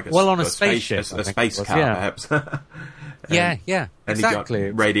something, like on a spaceship, a space car, perhaps. Yeah, and exactly. he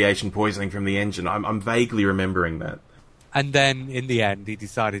got radiation poisoning from the engine. I'm vaguely remembering that. And then, in the end, he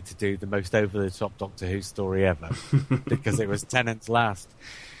decided to do the most over-the-top Doctor Who story ever, because it was Tennant's last.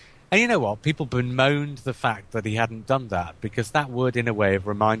 And you know what? People bemoaned the fact that he hadn't done that, because that would, in a way, have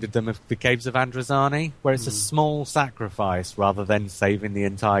reminded them of the Caves of Androzani, where it's a small sacrifice rather than saving the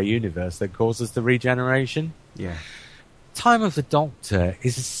entire universe that causes the regeneration. Yeah. Time of the Doctor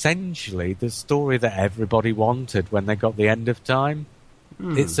is essentially the story that everybody wanted when they got the end of time.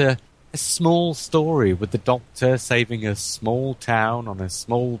 It's a small story with the Doctor saving a small town on a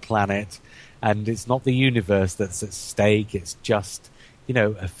small planet, and it's not the universe that's at stake, it's just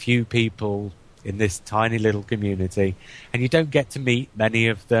a few people in this tiny little community, and you don't get to meet many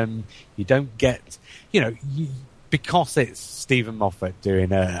of them. You don't get, because it's Stephen Moffat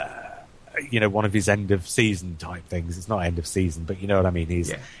doing one of his end of season type things. It's not end of season, but you know what I mean.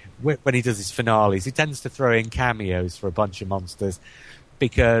 When he does his finales, he tends to throw in cameos for a bunch of monsters,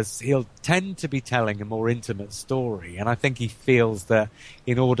 because he'll tend to be telling a more intimate story. And I think he feels that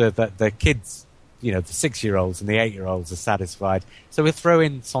in order that the kids the 6-year-olds and the 8-year-olds are satisfied. So we'll throw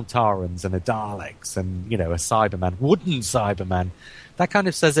in Sontarans and a Daleks and, a Cyberman, wooden Cyberman. That kind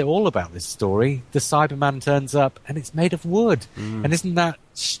of says it all about this story. The Cyberman turns up and it's made of wood. And isn't that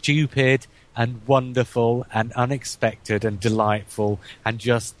stupid and wonderful and unexpected and delightful and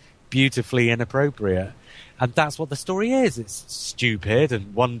just beautifully inappropriate? And that's what the story is. It's stupid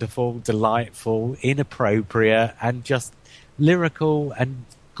and wonderful, delightful, inappropriate, and just lyrical and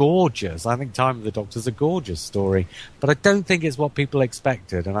gorgeous. I think Time of the Doctor's a gorgeous story, but I don't think it's what people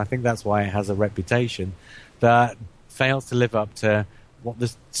expected, and I think that's why it has a reputation that fails to live up to what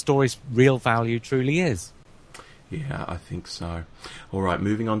the story's real value truly is. Yeah, I think so. All right,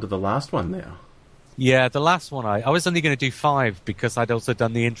 moving on to the last one now. Yeah, the last one, I was only going to do 5 because I'd also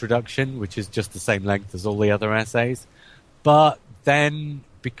done the introduction, which is just the same length as all the other essays. But then,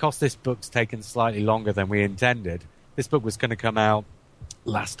 because this book's taken slightly longer than we intended, this book was going to come out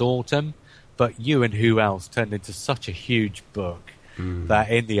last autumn, but You and Who Else turned into such a huge book that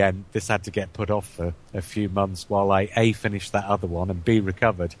in the end this had to get put off for a few months while I A, finished that other one and B,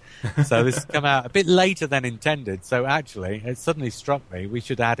 recovered. So this has come out a bit later than intended. So actually it suddenly struck me we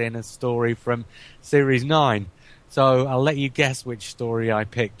should add in a story from Series 9. So I'll let you guess which story I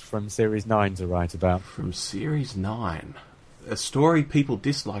picked from Series 9 to write about. From Series 9? A story people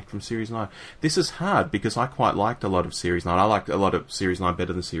disliked from Series 9. This is hard because I quite liked a lot of Series 9. I liked a lot of Series 9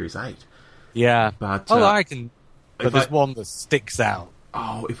 better than Series 8. Yeah. But I can... But there's one that sticks out.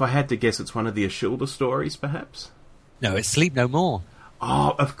 Oh, if I had to guess, it's one of the Ashilda stories, perhaps? No, it's Sleep No More.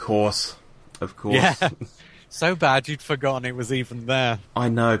 Oh, of course. Of course. Yeah. So bad you'd forgotten it was even there. I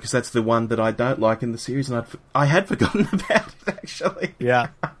know, because that's the one that I don't like in the series, and I had forgotten about it, actually. Yeah.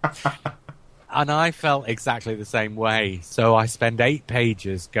 And I felt exactly the same way. So I spent 8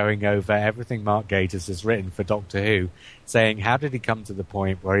 pages going over everything Mark Gatiss has written for Doctor Who, saying how did he come to the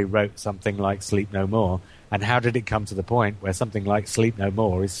point where he wrote something like Sleep No More, and how did it come to the point where something like Sleep No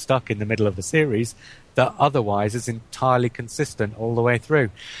More is stuck in the middle of a series that otherwise is entirely consistent all the way through.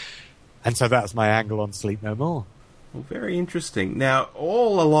 And so that's my angle on Sleep No More. Well, very interesting. Now,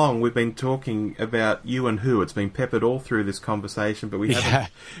 all along we've been talking about You and Who. It's been peppered all through this conversation, but we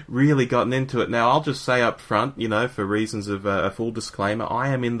haven't really gotten into it. Now, I'll just say up front, for reasons of a full disclaimer, I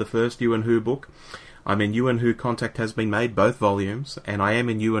am in the first You and Who book. I'm in You and Who Contact Has Been Made, both volumes, and I am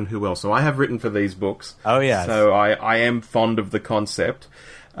in You and Who Else. So I have written for these books. Oh, yes. So I am fond of the concept.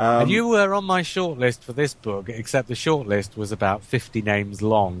 And you were on my shortlist for this book, except the shortlist was about 50 names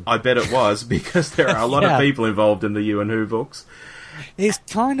long. I bet it was, because there are a lot of people involved in the You and Who books. It's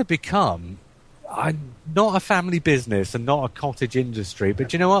kind of become not a family business and not a cottage industry,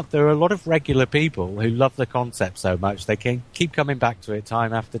 but you know what? There are a lot of regular people who love the concept so much they can keep coming back to it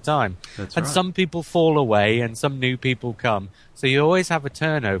time after time. That's and right. Some people fall away and some new people come. So you always have a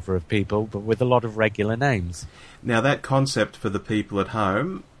turnover of people, but with a lot of regular names. Now, that concept for the people at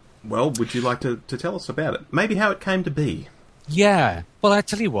home, well, would you like to tell us about it? Maybe how it came to be. Yeah. Well, I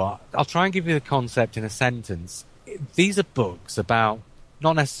tell you what, I'll try and give you the concept in a sentence. These are books about,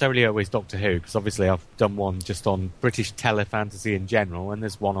 not necessarily always Doctor Who, because obviously I've done one just on British telefantasy in general, and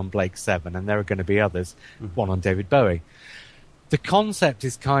there's one on Blake Seven, and there are going to be others, one on David Bowie. The concept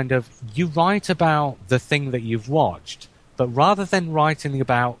is kind of, you write about the thing that you've watched, but rather than writing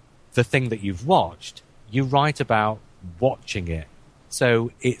about the thing that you've watched, you write about watching it.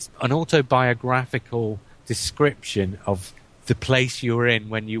 So it's an autobiographical description of the place you were in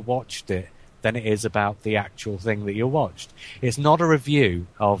when you watched it than it is about the actual thing that you watched. It's not a review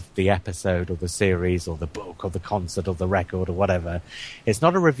of the episode or the series or the book or the concert or the record or whatever. It's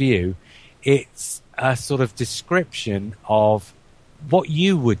not a review. It's a sort of description of what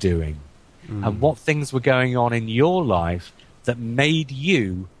you were doing and what things were going on in your life that made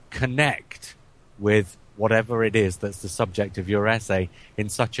you connect with whatever it is that's the subject of your essay in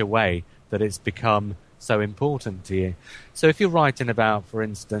such a way that it's become so important to you. So if you're writing about, for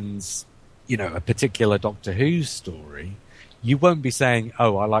instance, a particular Doctor Who story, you won't be saying,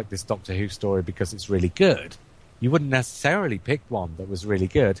 oh, I like this Doctor Who story because it's really good. You wouldn't necessarily pick one that was really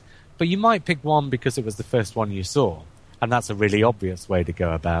good, but you might pick one because it was the first one you saw. And that's a really obvious way to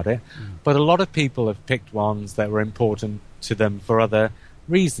go about it. But a lot of people have picked ones that were important to them for other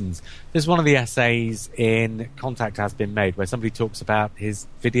reasons. There's one of the essays in Contact Has Been Made where somebody talks about his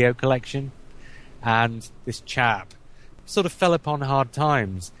video collection, and this chap sort of fell upon hard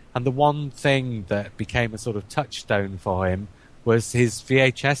times, and the one thing that became a sort of touchstone for him was his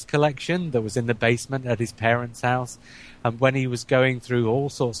VHS collection that was in the basement at his parents' house. And when he was going through all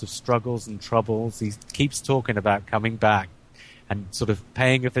sorts of struggles and troubles, he keeps talking about coming back and sort of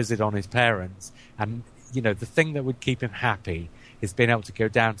paying a visit on his parents. And, the thing that would keep him happy is being able to go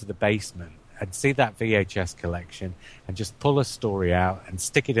down to the basement and see that VHS collection and just pull a story out and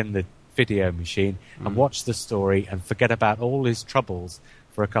stick it in the video machine and watch the story and forget about all his troubles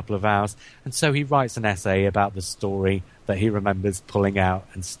for a couple of hours. And so he writes an essay about the story that he remembers pulling out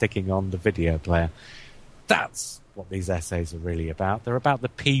and sticking on the video player. That's what these essays are really about. They're about the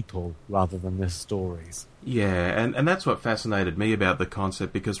people rather than the stories. Yeah, and that's what fascinated me about the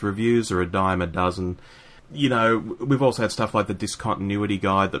concept, because reviews are a dime a dozen. You know, we've also had stuff like the Discontinuity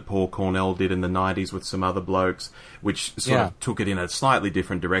Guide that Paul Cornell did in the 90s with some other blokes, which sort of took it in a slightly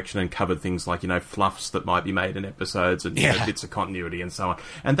different direction and covered things like, you know, fluffs that might be made in episodes and you know, bits of continuity and so on.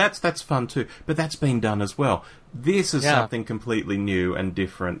 And that's fun too. But that's been done as well. This is something completely new and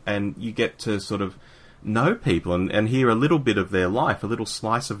different, and you get to sort of know people and hear a little bit of their life, a little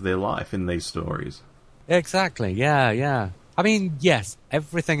slice of their life in these stories. Exactly, yeah. I mean, yes,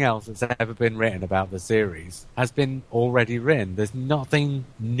 everything else that's ever been written about the series has been already written. There's nothing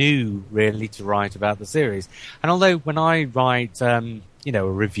new, really, to write about the series. And although when I write, you know,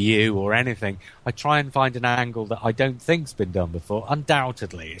 a review or anything, I try and find an angle that I don't think's been done before.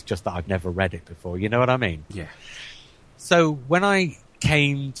 Undoubtedly, it's just that I've never read it before. You know what I mean? Yeah. So when I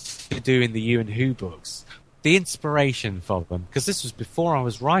came to doing the You and Who books, the inspiration for them, because this was before I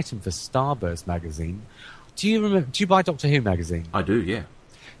was writing for Starburst magazine. Do you buy Doctor Who magazine? I do, yeah.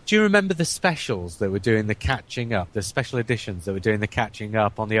 Do you remember the specials that were doing the catching up, the special editions that were doing the catching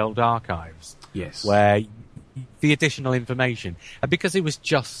up on the old archives? Yes. Where the additional information, and because it was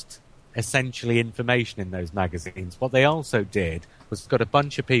just essentially information in those magazines, what they also did was got a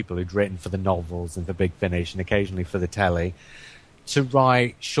bunch of people who'd written for the novels and for Big Finish and occasionally for the telly to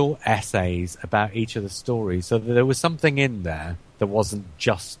write short essays about each of the stories, so that there was something in there that wasn't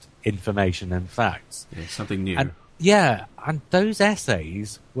just information and facts. Yeah, something new. And those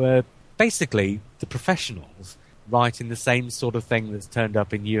essays were basically the professionals writing the same sort of thing that's turned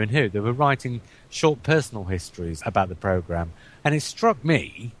up in You and Who. They were writing short personal histories about the programme. And it struck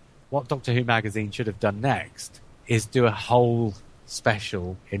me what Doctor Who magazine should have done next is do a whole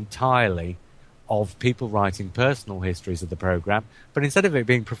special entirely of people writing personal histories of the programme, but instead of it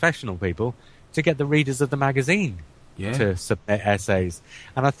being professional people, to get the readers of the magazine to submit essays.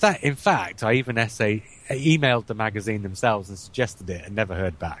 And in fact, I even emailed the magazine themselves and suggested it and never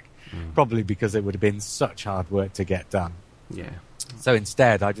heard back. Probably because it would have been such hard work to get done. Yeah. So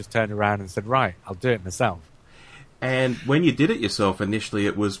instead, I just turned around and said, right, I'll do it myself. And when you did it yourself, initially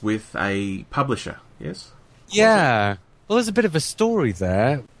it was with a publisher, yes? Yeah. Well, there's a bit of a story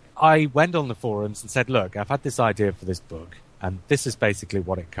there. I went on the forums and said, look, I've had this idea for this book, and this is basically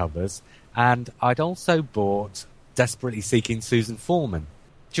what it covers. And I'd also bought Desperately Seeking Susan Foreman.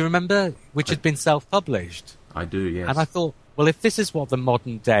 Do you remember? Which had been self-published. I do, yes. And I thought, well, if this is what the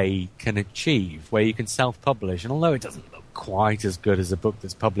modern day can achieve, where you can self-publish, and although it doesn't look quite as good as a book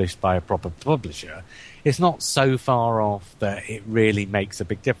that's published by a proper publisher, it's not so far off that it really makes a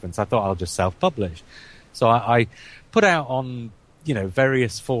big difference. I thought I'll just self-publish. So I put out on, you know,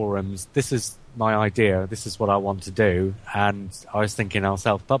 various forums, this is my idea, this is what I want to do, and I was thinking I'll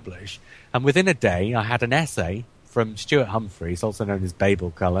self-publish. And within a day, I had an essay from Stuart Humphreys, also known as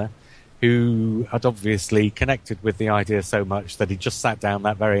Babel Colour, who had obviously connected with the idea so much that he just sat down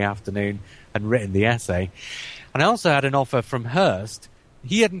that very afternoon and written the essay. And I also had an offer from Hearst.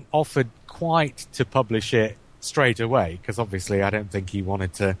 He hadn't offered quite to publish it straight away, because obviously I don't think he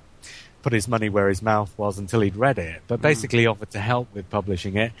wanted to put his money where his mouth was until he'd read it, but basically offered to help with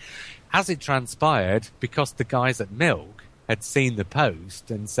publishing it. As it transpired, because the guys at Milk had seen the post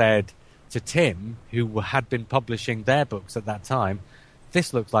and said to Tim, who had been publishing their books at that time,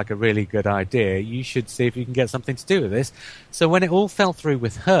 this looks like a really good idea, you should see if you can get something to do with this. So when it all fell through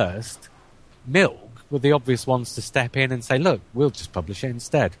with Hearst, Milk were the obvious ones to step in and say, look, we'll just publish it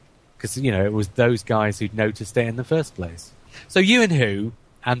instead. Because, you know, it was those guys who'd noticed it in the first place. So You and Who,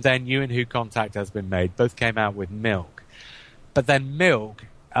 and then You and Who Contact Has Been Made, both came out with Milk. But then Milk,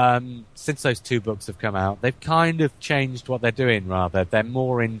 since those two books have come out, they've kind of changed what they're doing, rather. They're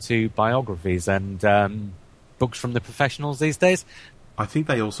more into biographies and books from the professionals these days. I think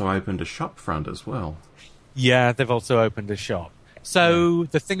they also opened a shop front as well. Yeah, they've also opened a shop. So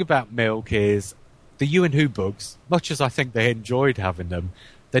the thing about Milk is the You and Who books, much as I think they enjoyed having them,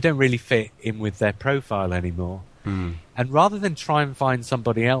 they don't really fit in with their profile anymore. And rather than try and find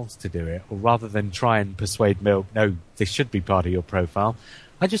somebody else to do it, or rather than try and persuade Milk, no, this should be part of your profile,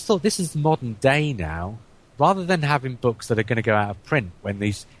 I just thought this is modern day now. Rather than having books that are going to go out of print when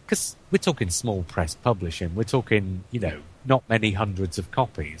these... Because we're talking small press publishing. We're talking, you know, not many hundreds of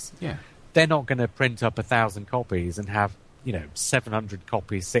copies. Yeah. They're not going to print up 1,000 copies and have, you know, 700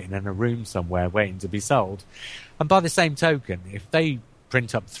 copies sitting in a room somewhere waiting to be sold. And by the same token, if they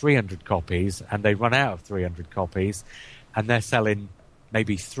print up 300 copies and they run out of 300 copies and they're selling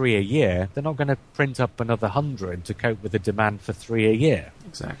maybe 3 a year, they're not going to print up another 100 to cope with the demand for 3 a year.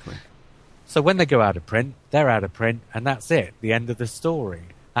 Exactly. So when they go out of print, they're out of print, and that's it, the end of the story.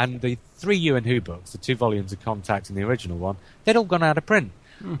 And the 3 You and Who books, the 2 volumes of Contact and the original one, they'd all gone out of print.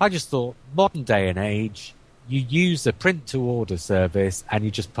 I just thought, modern day and age, you use a print-to-order service and you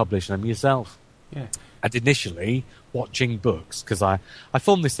just publish them yourself. Yeah. And initially, watching books, because I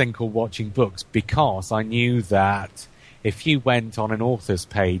formed this thing called Watching Books because I knew that if you went on an author's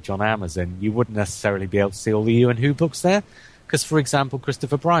page on Amazon, you wouldn't necessarily be able to see all the You and Who books there. Because, for example,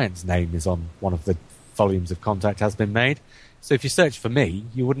 Christopher Bryant's name is on one of the volumes of Contact Has Been Made. So if you search for me,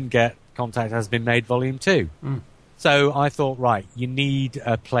 you wouldn't get Contact Has Been Made Volume 2. So I thought, right, you need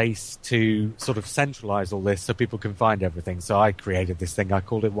a place to sort of centralise all this so people can find everything. So I created this thing. I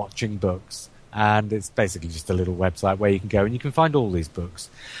called it Watching Books. And it's basically just a little website where you can go and you can find all these books.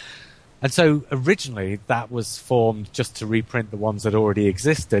 And so originally that was formed just to reprint the ones that already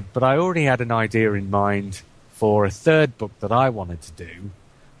existed. But I already had an idea in mind for a third book that I wanted to do,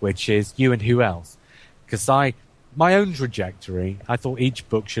 which is You and Who Else. Because my own trajectory, I thought each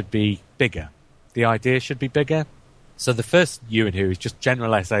book should be bigger. The idea should be bigger. So the first You and Who is just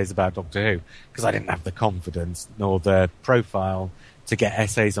general essays about Doctor Who, because I didn't have the confidence nor the profile to get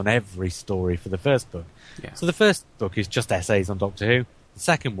essays on every story for the first book. Yeah. So the first book is just essays on Doctor Who. The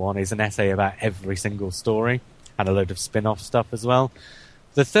second one is an essay about every single story and a load of spin-off stuff as well.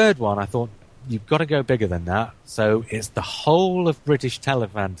 The third one, I thought, you've got to go bigger than that. So it's the whole of British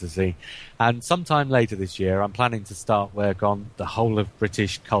telefantasy. And sometime later this year, I'm planning to start work on the whole of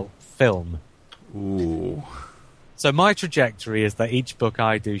British cult film. Ooh. So my trajectory is that each book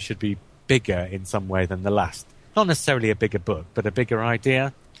I do should be bigger in some way than the last. Not necessarily a bigger book, but a bigger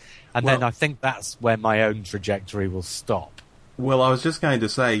idea. And then I think that's where my own trajectory will stop. Well, I was just going to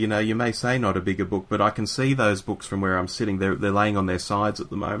say, you may say not a bigger book, but I can see those books from where I'm sitting. They're laying on their sides at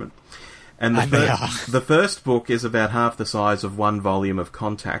the moment. And the first book is about half the size of one volume of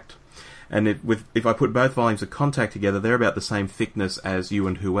Contact. And if I put both volumes of Contact together, they're about the same thickness as You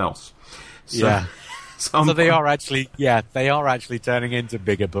and Who Else. So, yeah. So they are actually turning into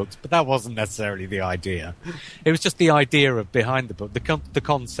bigger books, but that wasn't necessarily the idea. It was just the idea of behind the book, the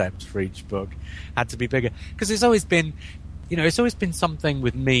concept for each book had to be bigger. Because it's always been something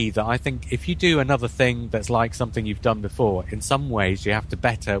with me that I think if you do another thing that's like something you've done before, in some ways you have to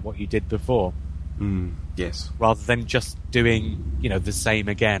better what you did before. Yes. Rather than just doing, the same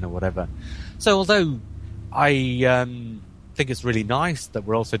again or whatever. So although I think it's really nice that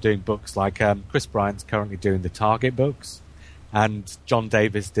we're also doing books like Chris Bryant's currently doing the Target books and John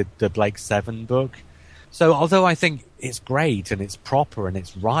Davis did the Blake 7 book. So although I think it's great and it's proper and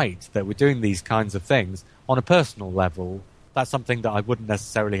it's right that we're doing these kinds of things, on a personal level, that's something that I wouldn't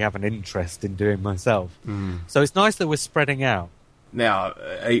necessarily have an interest in doing myself. So it's nice that we're spreading out. Now,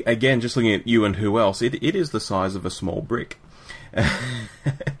 again, just looking at You and Who Else, it is the size of a small brick.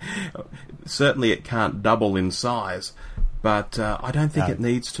 Certainly it can't double in size, but I don't think it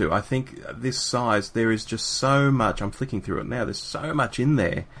needs to. I think this size, there is just so much. I'm flicking through it now. There's so much in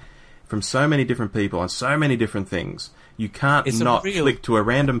there from so many different people and so many different things. You can't flick to a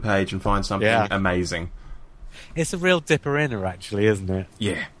random page and find something amazing. It's a real dipper-inner, actually, isn't it?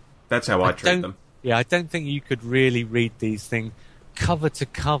 Yeah, that's how I treat them. Yeah, I don't think you could really read these things cover to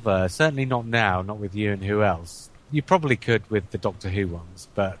cover. Certainly not now, not with You and Who Else. You probably could with the Doctor Who ones,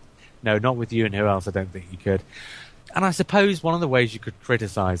 but no, not with You and Who Else, I don't think you could. And I suppose one of the ways you could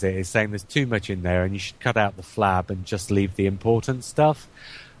criticise it is saying there's too much in there and you should cut out the flab and just leave the important stuff.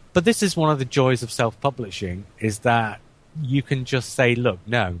 But this is one of the joys of self-publishing, is that you can just say, look,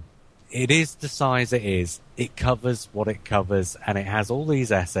 no, it is the size it is. It covers what it covers, and it has all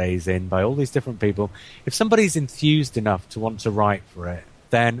these essays in by all these different people. If somebody's enthused enough to want to write for it,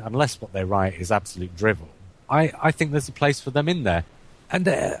 then, unless what they write is absolute drivel, I think there's a place for them in there. And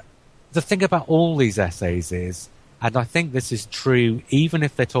the thing about all these essays is, and I think this is true even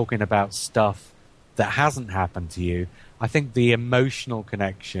if they're talking about stuff that hasn't happened to you, I think the emotional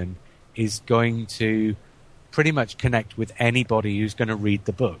connection is going to pretty much connect with anybody who's going to read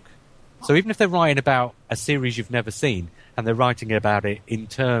the book. So even if they're writing about a series you've never seen and they're writing about it in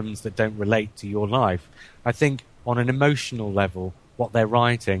terms that don't relate to your life, I think on an emotional level, what they're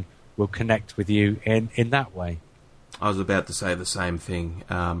writing will connect with you in that way. I was about to say the same thing.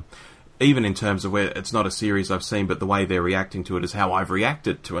 Even in terms of where it's not a series I've seen, but the way they're reacting to it is how I've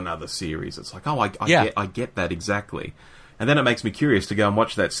reacted to another series. It's like, I get that exactly. And then it makes me curious to go and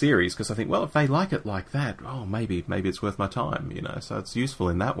watch that series, because I think, well, if they like it like that, maybe it's worth my time, so it's useful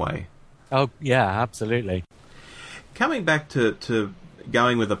in that way. Oh, yeah, absolutely. Coming back to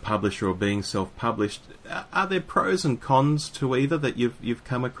going with a publisher or being self-published, are there pros and cons to either that you've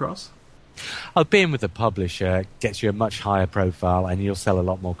come across? Oh, being with a publisher gets you a much higher profile and you'll sell a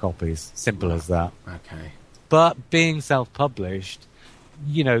lot more copies. Simple as that. Okay. But being self-published,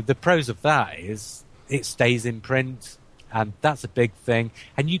 the pros of that is it stays in print, and that's a big thing.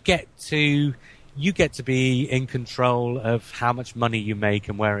 And you get to be in control of how much money you make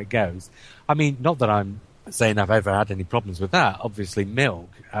and where it goes. I mean, not that I'm saying I've ever had any problems with that. Obviously, Milk,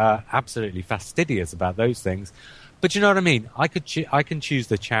 absolutely fastidious about those things. But you know what I mean? I can choose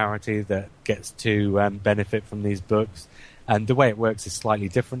the charity that gets to benefit from these books, and the way it works is slightly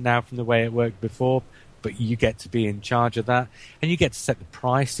different now from the way it worked before. But you get to be in charge of that, and you get to set the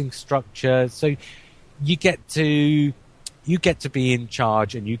pricing structure. So you get to be in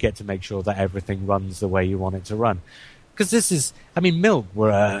charge, and you get to make sure that everything runs the way you want it to run. Because Milk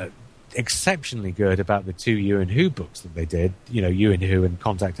were exceptionally good about the 2 You and Who books that they did. You and Who and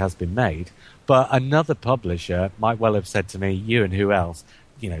Contact Has Been Made. But another publisher might well have said to me, You and Who Else,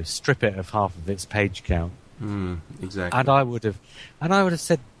 strip it of half of its page count. Exactly. And I would have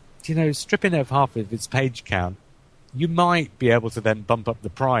said, stripping it of half of its page count, you might be able to then bump up the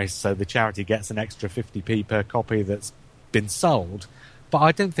price so the charity gets an extra 50p per copy that's been sold. But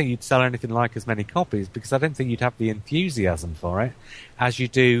I don't think you'd sell anything like as many copies, because I don't think you'd have the enthusiasm for it as you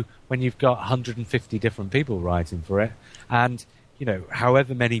do when you've got 150 different people writing for it. And,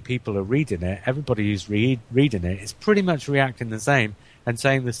 however many people are reading it, everybody who's reading it is pretty much reacting the same and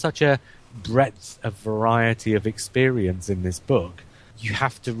saying there's such a breadth of variety of experience in this book. You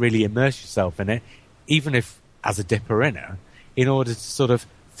have to really immerse yourself in it, even if as a dipper-inner, in order to sort of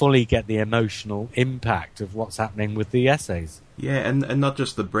fully get the emotional impact of what's happening with the essays. Yeah, and not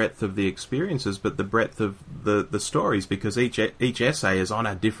just the breadth of the experiences, but the breadth of the stories, because each essay is on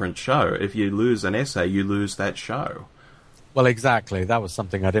a different show. If you lose an essay, you lose that show. Well, exactly. That was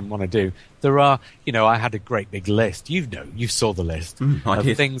something I didn't want to do. There are, I had a great big list. You saw the list of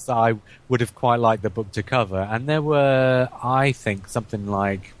things that I would have quite liked the book to cover. And there were, I think, something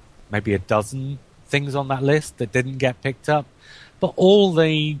like maybe a dozen things on that list that didn't get picked up. But all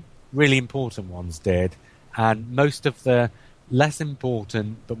the really important ones did. And most of the less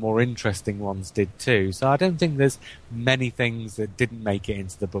important but more interesting ones did too. So I don't think there's many things that didn't make it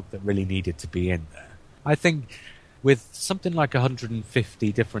into the book that really needed to be in there. I think with something like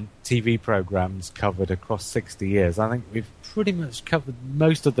 150 different TV programs covered across 60 years, I think we've pretty much covered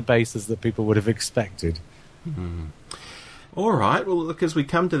most of the bases that people would have expected. All right. Well, look, as we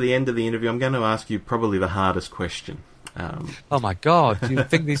come to the end of the interview, I'm going to ask you probably the hardest question. Oh, my God. Do you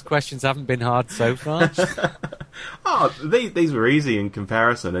think these questions haven't been hard so far? These were easy in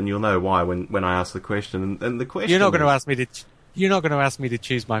comparison, and you'll know why when I ask the question. And the question You're not going to ask me to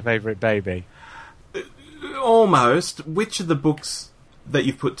choose my favourite baby. Almost. Which of the books that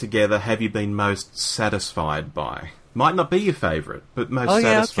you've put together have you been most satisfied by? Might not be your favourite, but most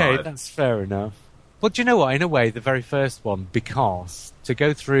satisfied. Okay, that's fair enough. Well, do you know what? In a way, the very first one, because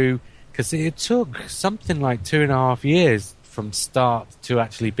it took something like 2.5 years from start to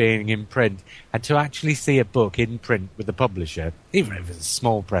actually being in print, and to actually see a book in print with a publisher, even if it's a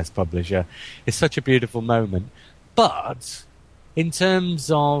small press publisher, is such a beautiful moment. But in terms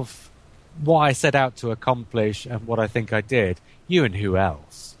of what I set out to accomplish and what I think I did, You and Who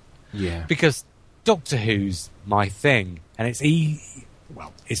Else? Yeah. Because Doctor Who's my thing, and it's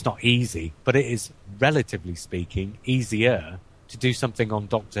it's not easy, but it is, relatively speaking, easier to do something on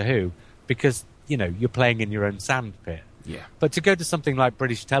Doctor Who, because, you're playing in your own sandpit. Yeah. But to go to something like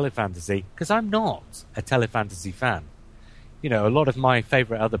British Telefantasy, because I'm not a Telefantasy fan. A lot of my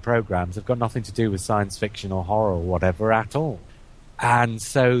favourite other programmes have got nothing to do with science fiction or horror or whatever at all. And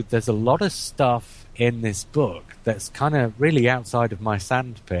so there's a lot of stuff in this book that's kind of really outside of my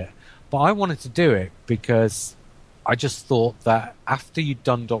sandpit. But I wanted to do it because I just thought that after you'd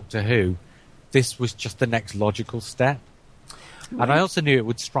done Doctor Who, this was just the next logical step. Right. And I also knew it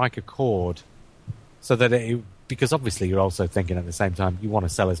would strike a chord, so that because obviously you're also thinking at the same time you want to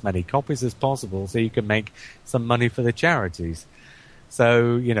sell as many copies as possible so you can make some money for the charities.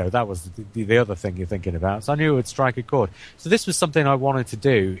 So, that was the other thing you're thinking about. So I knew it would strike a chord. So this was something I wanted to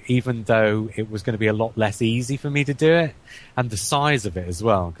do, even though it was going to be a lot less easy for me to do it. And the size of it as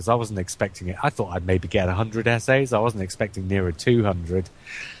well, because I wasn't expecting it. I thought I'd maybe get 100 essays. I wasn't expecting nearer 200.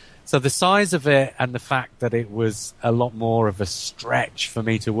 So the size of it and the fact that it was a lot more of a stretch for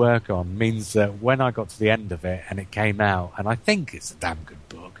me to work on means that when I got to the end of it and it came out, and I think it's a damn good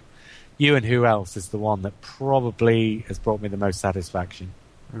book, You and Who Else is the one that probably has brought me the most satisfaction.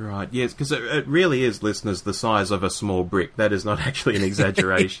 Right, yes, because it really is, listeners, the size of a small brick. That is not actually an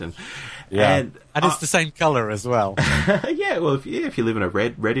exaggeration. Yeah, and it's the same colour as well. Yeah, well, if you live in a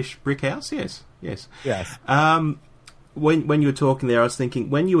reddish brick house, yes. Yes. When you were talking there, I was thinking,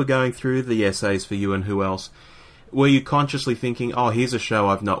 when you were going through the essays for You and Who Else, were you consciously thinking, oh, here's a show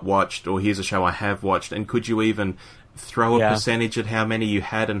I've not watched, or here's a show I have watched, and could you even throw a percentage at how many you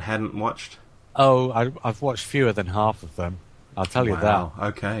had and hadn't watched? Oh, I've watched fewer than half of them. I'll tell you that. Wow,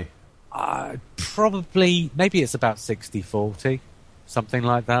 okay. Probably, maybe it's about 60-40, something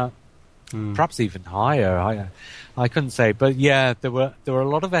like that. Perhaps even higher. I couldn't say. But yeah, there were a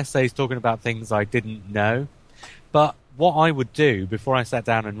lot of essays talking about things I didn't know. But what I would do before I sat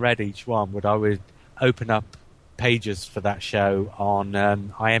down and read each one, I would open up pages for that show on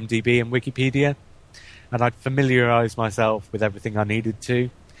IMDb and Wikipedia, and I'd familiarise myself with everything I needed to.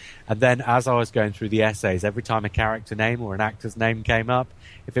 And then as I was going through the essays, every time a character name or an actor's name came up,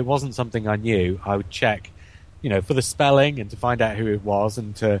 if it wasn't something I knew, I would check, for the spelling and to find out who it was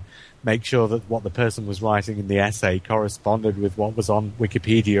and to make sure that what the person was writing in the essay corresponded with what was on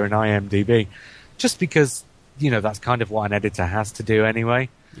Wikipedia and IMDb. Just because, that's kind of what an editor has to do anyway.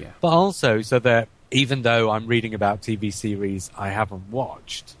 Yeah. But also so that even though I'm reading about TV series I haven't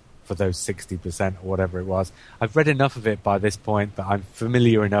watched, for those 60% or whatever it was, I've read enough of it by this point that I'm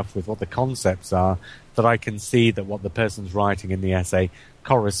familiar enough with what the concepts are that I can see that what the person's writing in the essay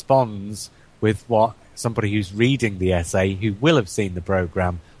corresponds with what somebody who's reading the essay, who will have seen the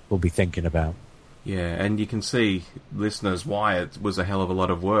programme, will be thinking about. Yeah, and you can see, listeners, why it was a hell of a lot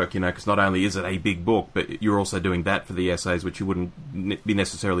of work, because not only is it a big book, but you're also doing that for the essays, which you wouldn't be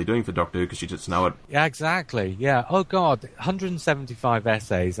necessarily doing for Doctor Who, because you just know it. Yeah, exactly, yeah. Oh, God, 175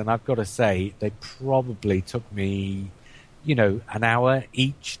 essays, and I've got to say, they probably took me, an hour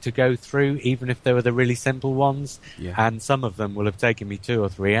each to go through, even if they were the really simple ones, and some of them will have taken me 2 or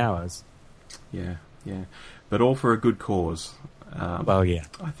 3 hours. Yeah, but all for a good cause. Well, yeah.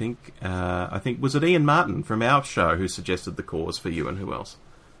 I think was it Ian Martin from our show who suggested the cause for You and Who Else?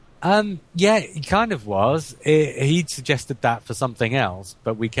 Yeah, he kind of was. He'd suggested that for something else,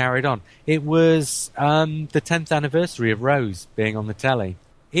 but we carried on. It was the 10th anniversary of Rose being on the telly.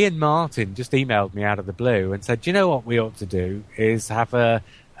 Ian Martin just emailed me out of the blue and said, do you know what we ought to do is have a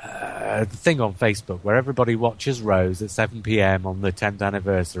thing on Facebook where everybody watches Rose at 7 p.m. on the 10th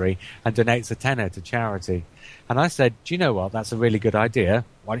anniversary and donates a tenner to charity. And I said, do you know what? That's a really good idea.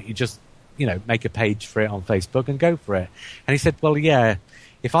 Why don't you just, make a page for it on Facebook and go for it? And he said, well, yeah,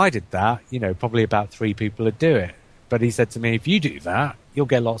 if I did that, probably about 3 people would do it. But he said to me, if you do that, you'll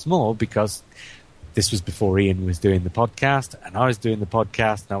get lots more, because this was before Ian was doing the podcast and I was doing the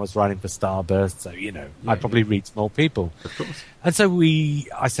podcast and I was writing for Starburst. So, I'd probably reach more people. Of course. And so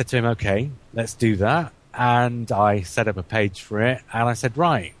I said to him, okay, let's do that. And I set up a page for it. And I said,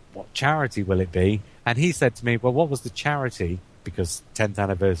 right, what charity will it be? And he said to me, well, what was the charity, because 10th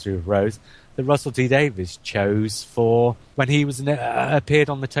anniversary of Rose, that Russell T Davies chose for when he was appeared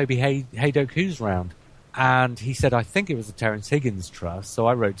on the Toby Haydock Who's round? And he said, I think it was the Terence Higgins Trust. So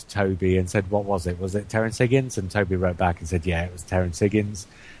I wrote to Toby and said, what was it? Was it Terence Higgins? And Toby wrote back and said, yeah, it was Terence Higgins.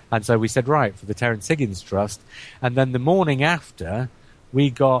 And so we said, right, for the Terence Higgins Trust. And then the morning after, we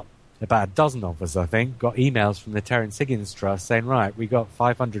got about a dozen of us, I think, got emails from the Terence Higgins Trust saying, right, we got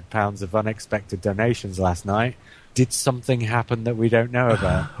 £500 of unexpected donations last night. Did something happen that we don't know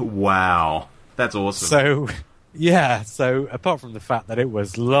about? Wow. That's awesome. So apart from the fact that it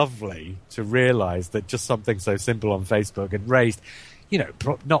was lovely to realise that just something so simple on Facebook had raised,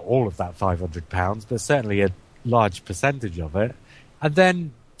 not all of that £500, but certainly a large percentage of it. And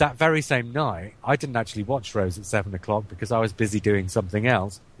then that very same night, I didn't actually watch Rose at 7 o'clock because I was busy doing something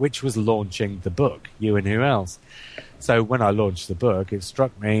else, which was launching the book, You and Who Else. So when I launched the book, it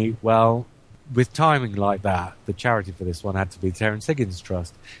struck me, well, with timing like that, the charity for this one had to be Terence Higgins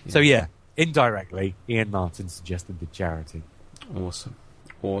Trust. Yeah. So yeah, indirectly, Ian Martin suggested the charity. Awesome.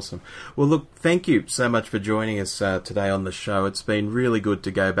 Well, look, thank you so much for joining us today on the show. It's been really good to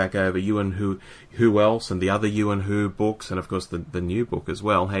go back over You and Who Else and the other You and Who books, and of course the new book as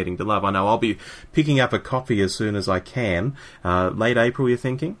well, Hating to Love. I know I'll be picking up a copy as soon as I can. Late April, you're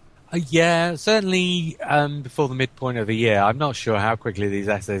thinking? Yeah, certainly before the midpoint of the year. I'm not sure how quickly these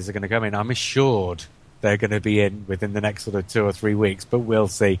essays are going to come in. I'm assured they're going to be in within the next sort of 2 or 3 weeks, but we'll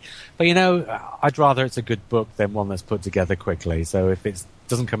see. But, I'd rather it's a good book than one that's put together quickly. So if it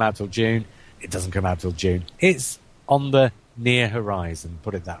doesn't come out till June, it doesn't come out till June. It's on the near horizon,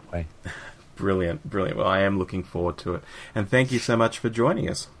 put it that way. Brilliant. Well, I am looking forward to it. And thank you so much for joining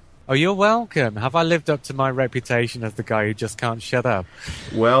us. Oh, you're welcome. Have I lived up to my reputation as the guy who just can't shut up?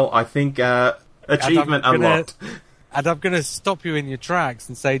 Well, I think achievement unlocked. And I'm going to stop you in your tracks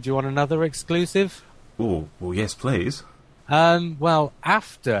and say, do you want another exclusive? Oh, well, yes, please. Well,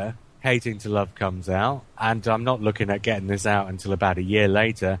 after Hating to Love comes out, and I'm not looking at getting this out until about a year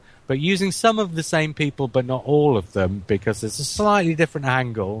later, but using some of the same people, but not all of them, because it's a slightly different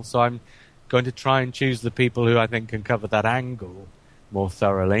angle, so I'm going to try and choose the people who I think can cover that angle more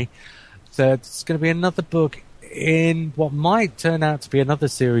thoroughly. So it's going to be another book in what might turn out to be another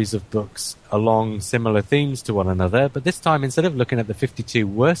series of books along similar themes to one another, but this time, instead of looking at the 52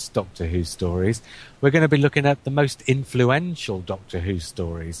 worst Doctor Who stories, we're going to be looking at the most influential Doctor Who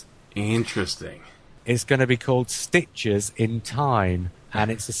stories. Interesting. It's going to be called Stitches in Time,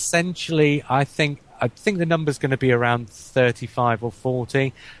 and it's essentially, I think the number's going to be around 35 or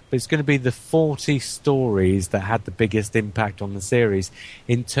 40, but it's going to be the 40 stories that had the biggest impact on the series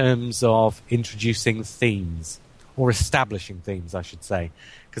in terms of introducing themes, or establishing themes, I should say.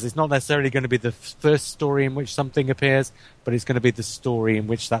 Because it's not necessarily going to be the first story in which something appears, but it's going to be the story in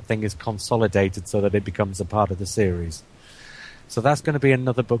which that thing is consolidated so that it becomes a part of the series. So that's going to be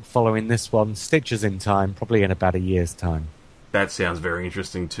another book following this one, Stitches in Time, probably in about a year's time. That sounds very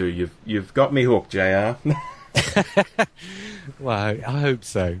interesting too. You've got me hooked, JR. Well, I hope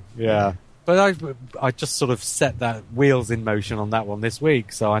so, yeah. But I just sort of set that wheels in motion on that one this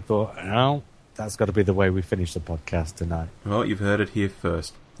week, so I thought, oh, that's got to be the way we finish the podcast tonight. Well, you've heard it here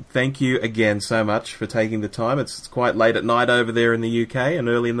first. Thank you again so much for taking the time. It's quite late at night over there in the UK and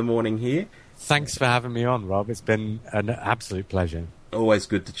early in the morning here. Thanks for having me on, Rob. It's been an absolute pleasure. Always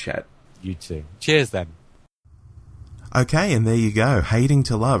good to chat. You too. Cheers, then. Okay, and there you go. Hating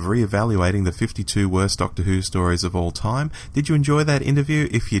to Love, re-evaluating the 52 worst Doctor Who stories of all time. Did you enjoy that interview?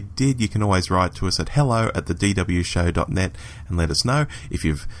 If you did, you can always write to us at hello@thedwshow.net and let us know. If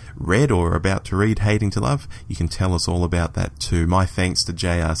you've read or are about to read Hating to Love, you can tell us all about that too. My thanks to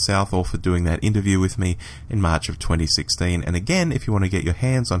J.R. Southall for doing that interview with me in March of 2016. And again, if you want to get your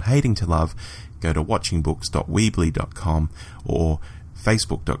hands on Hating to Love, go to watchingbooks.weebly.com or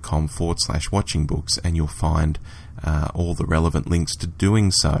facebook.com/watchingbooks and you'll find all the relevant links to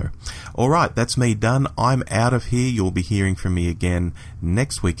doing so. Alright, that's me done. I'm out of here. You'll be hearing from me again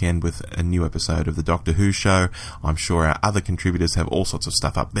next weekend with a new episode of The Doctor Who Show. I'm sure our other contributors have all sorts of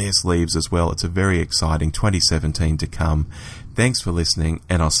stuff up their sleeves as well. It's a very exciting 2017 to come. Thanks for listening,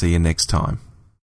 and I'll see you next time.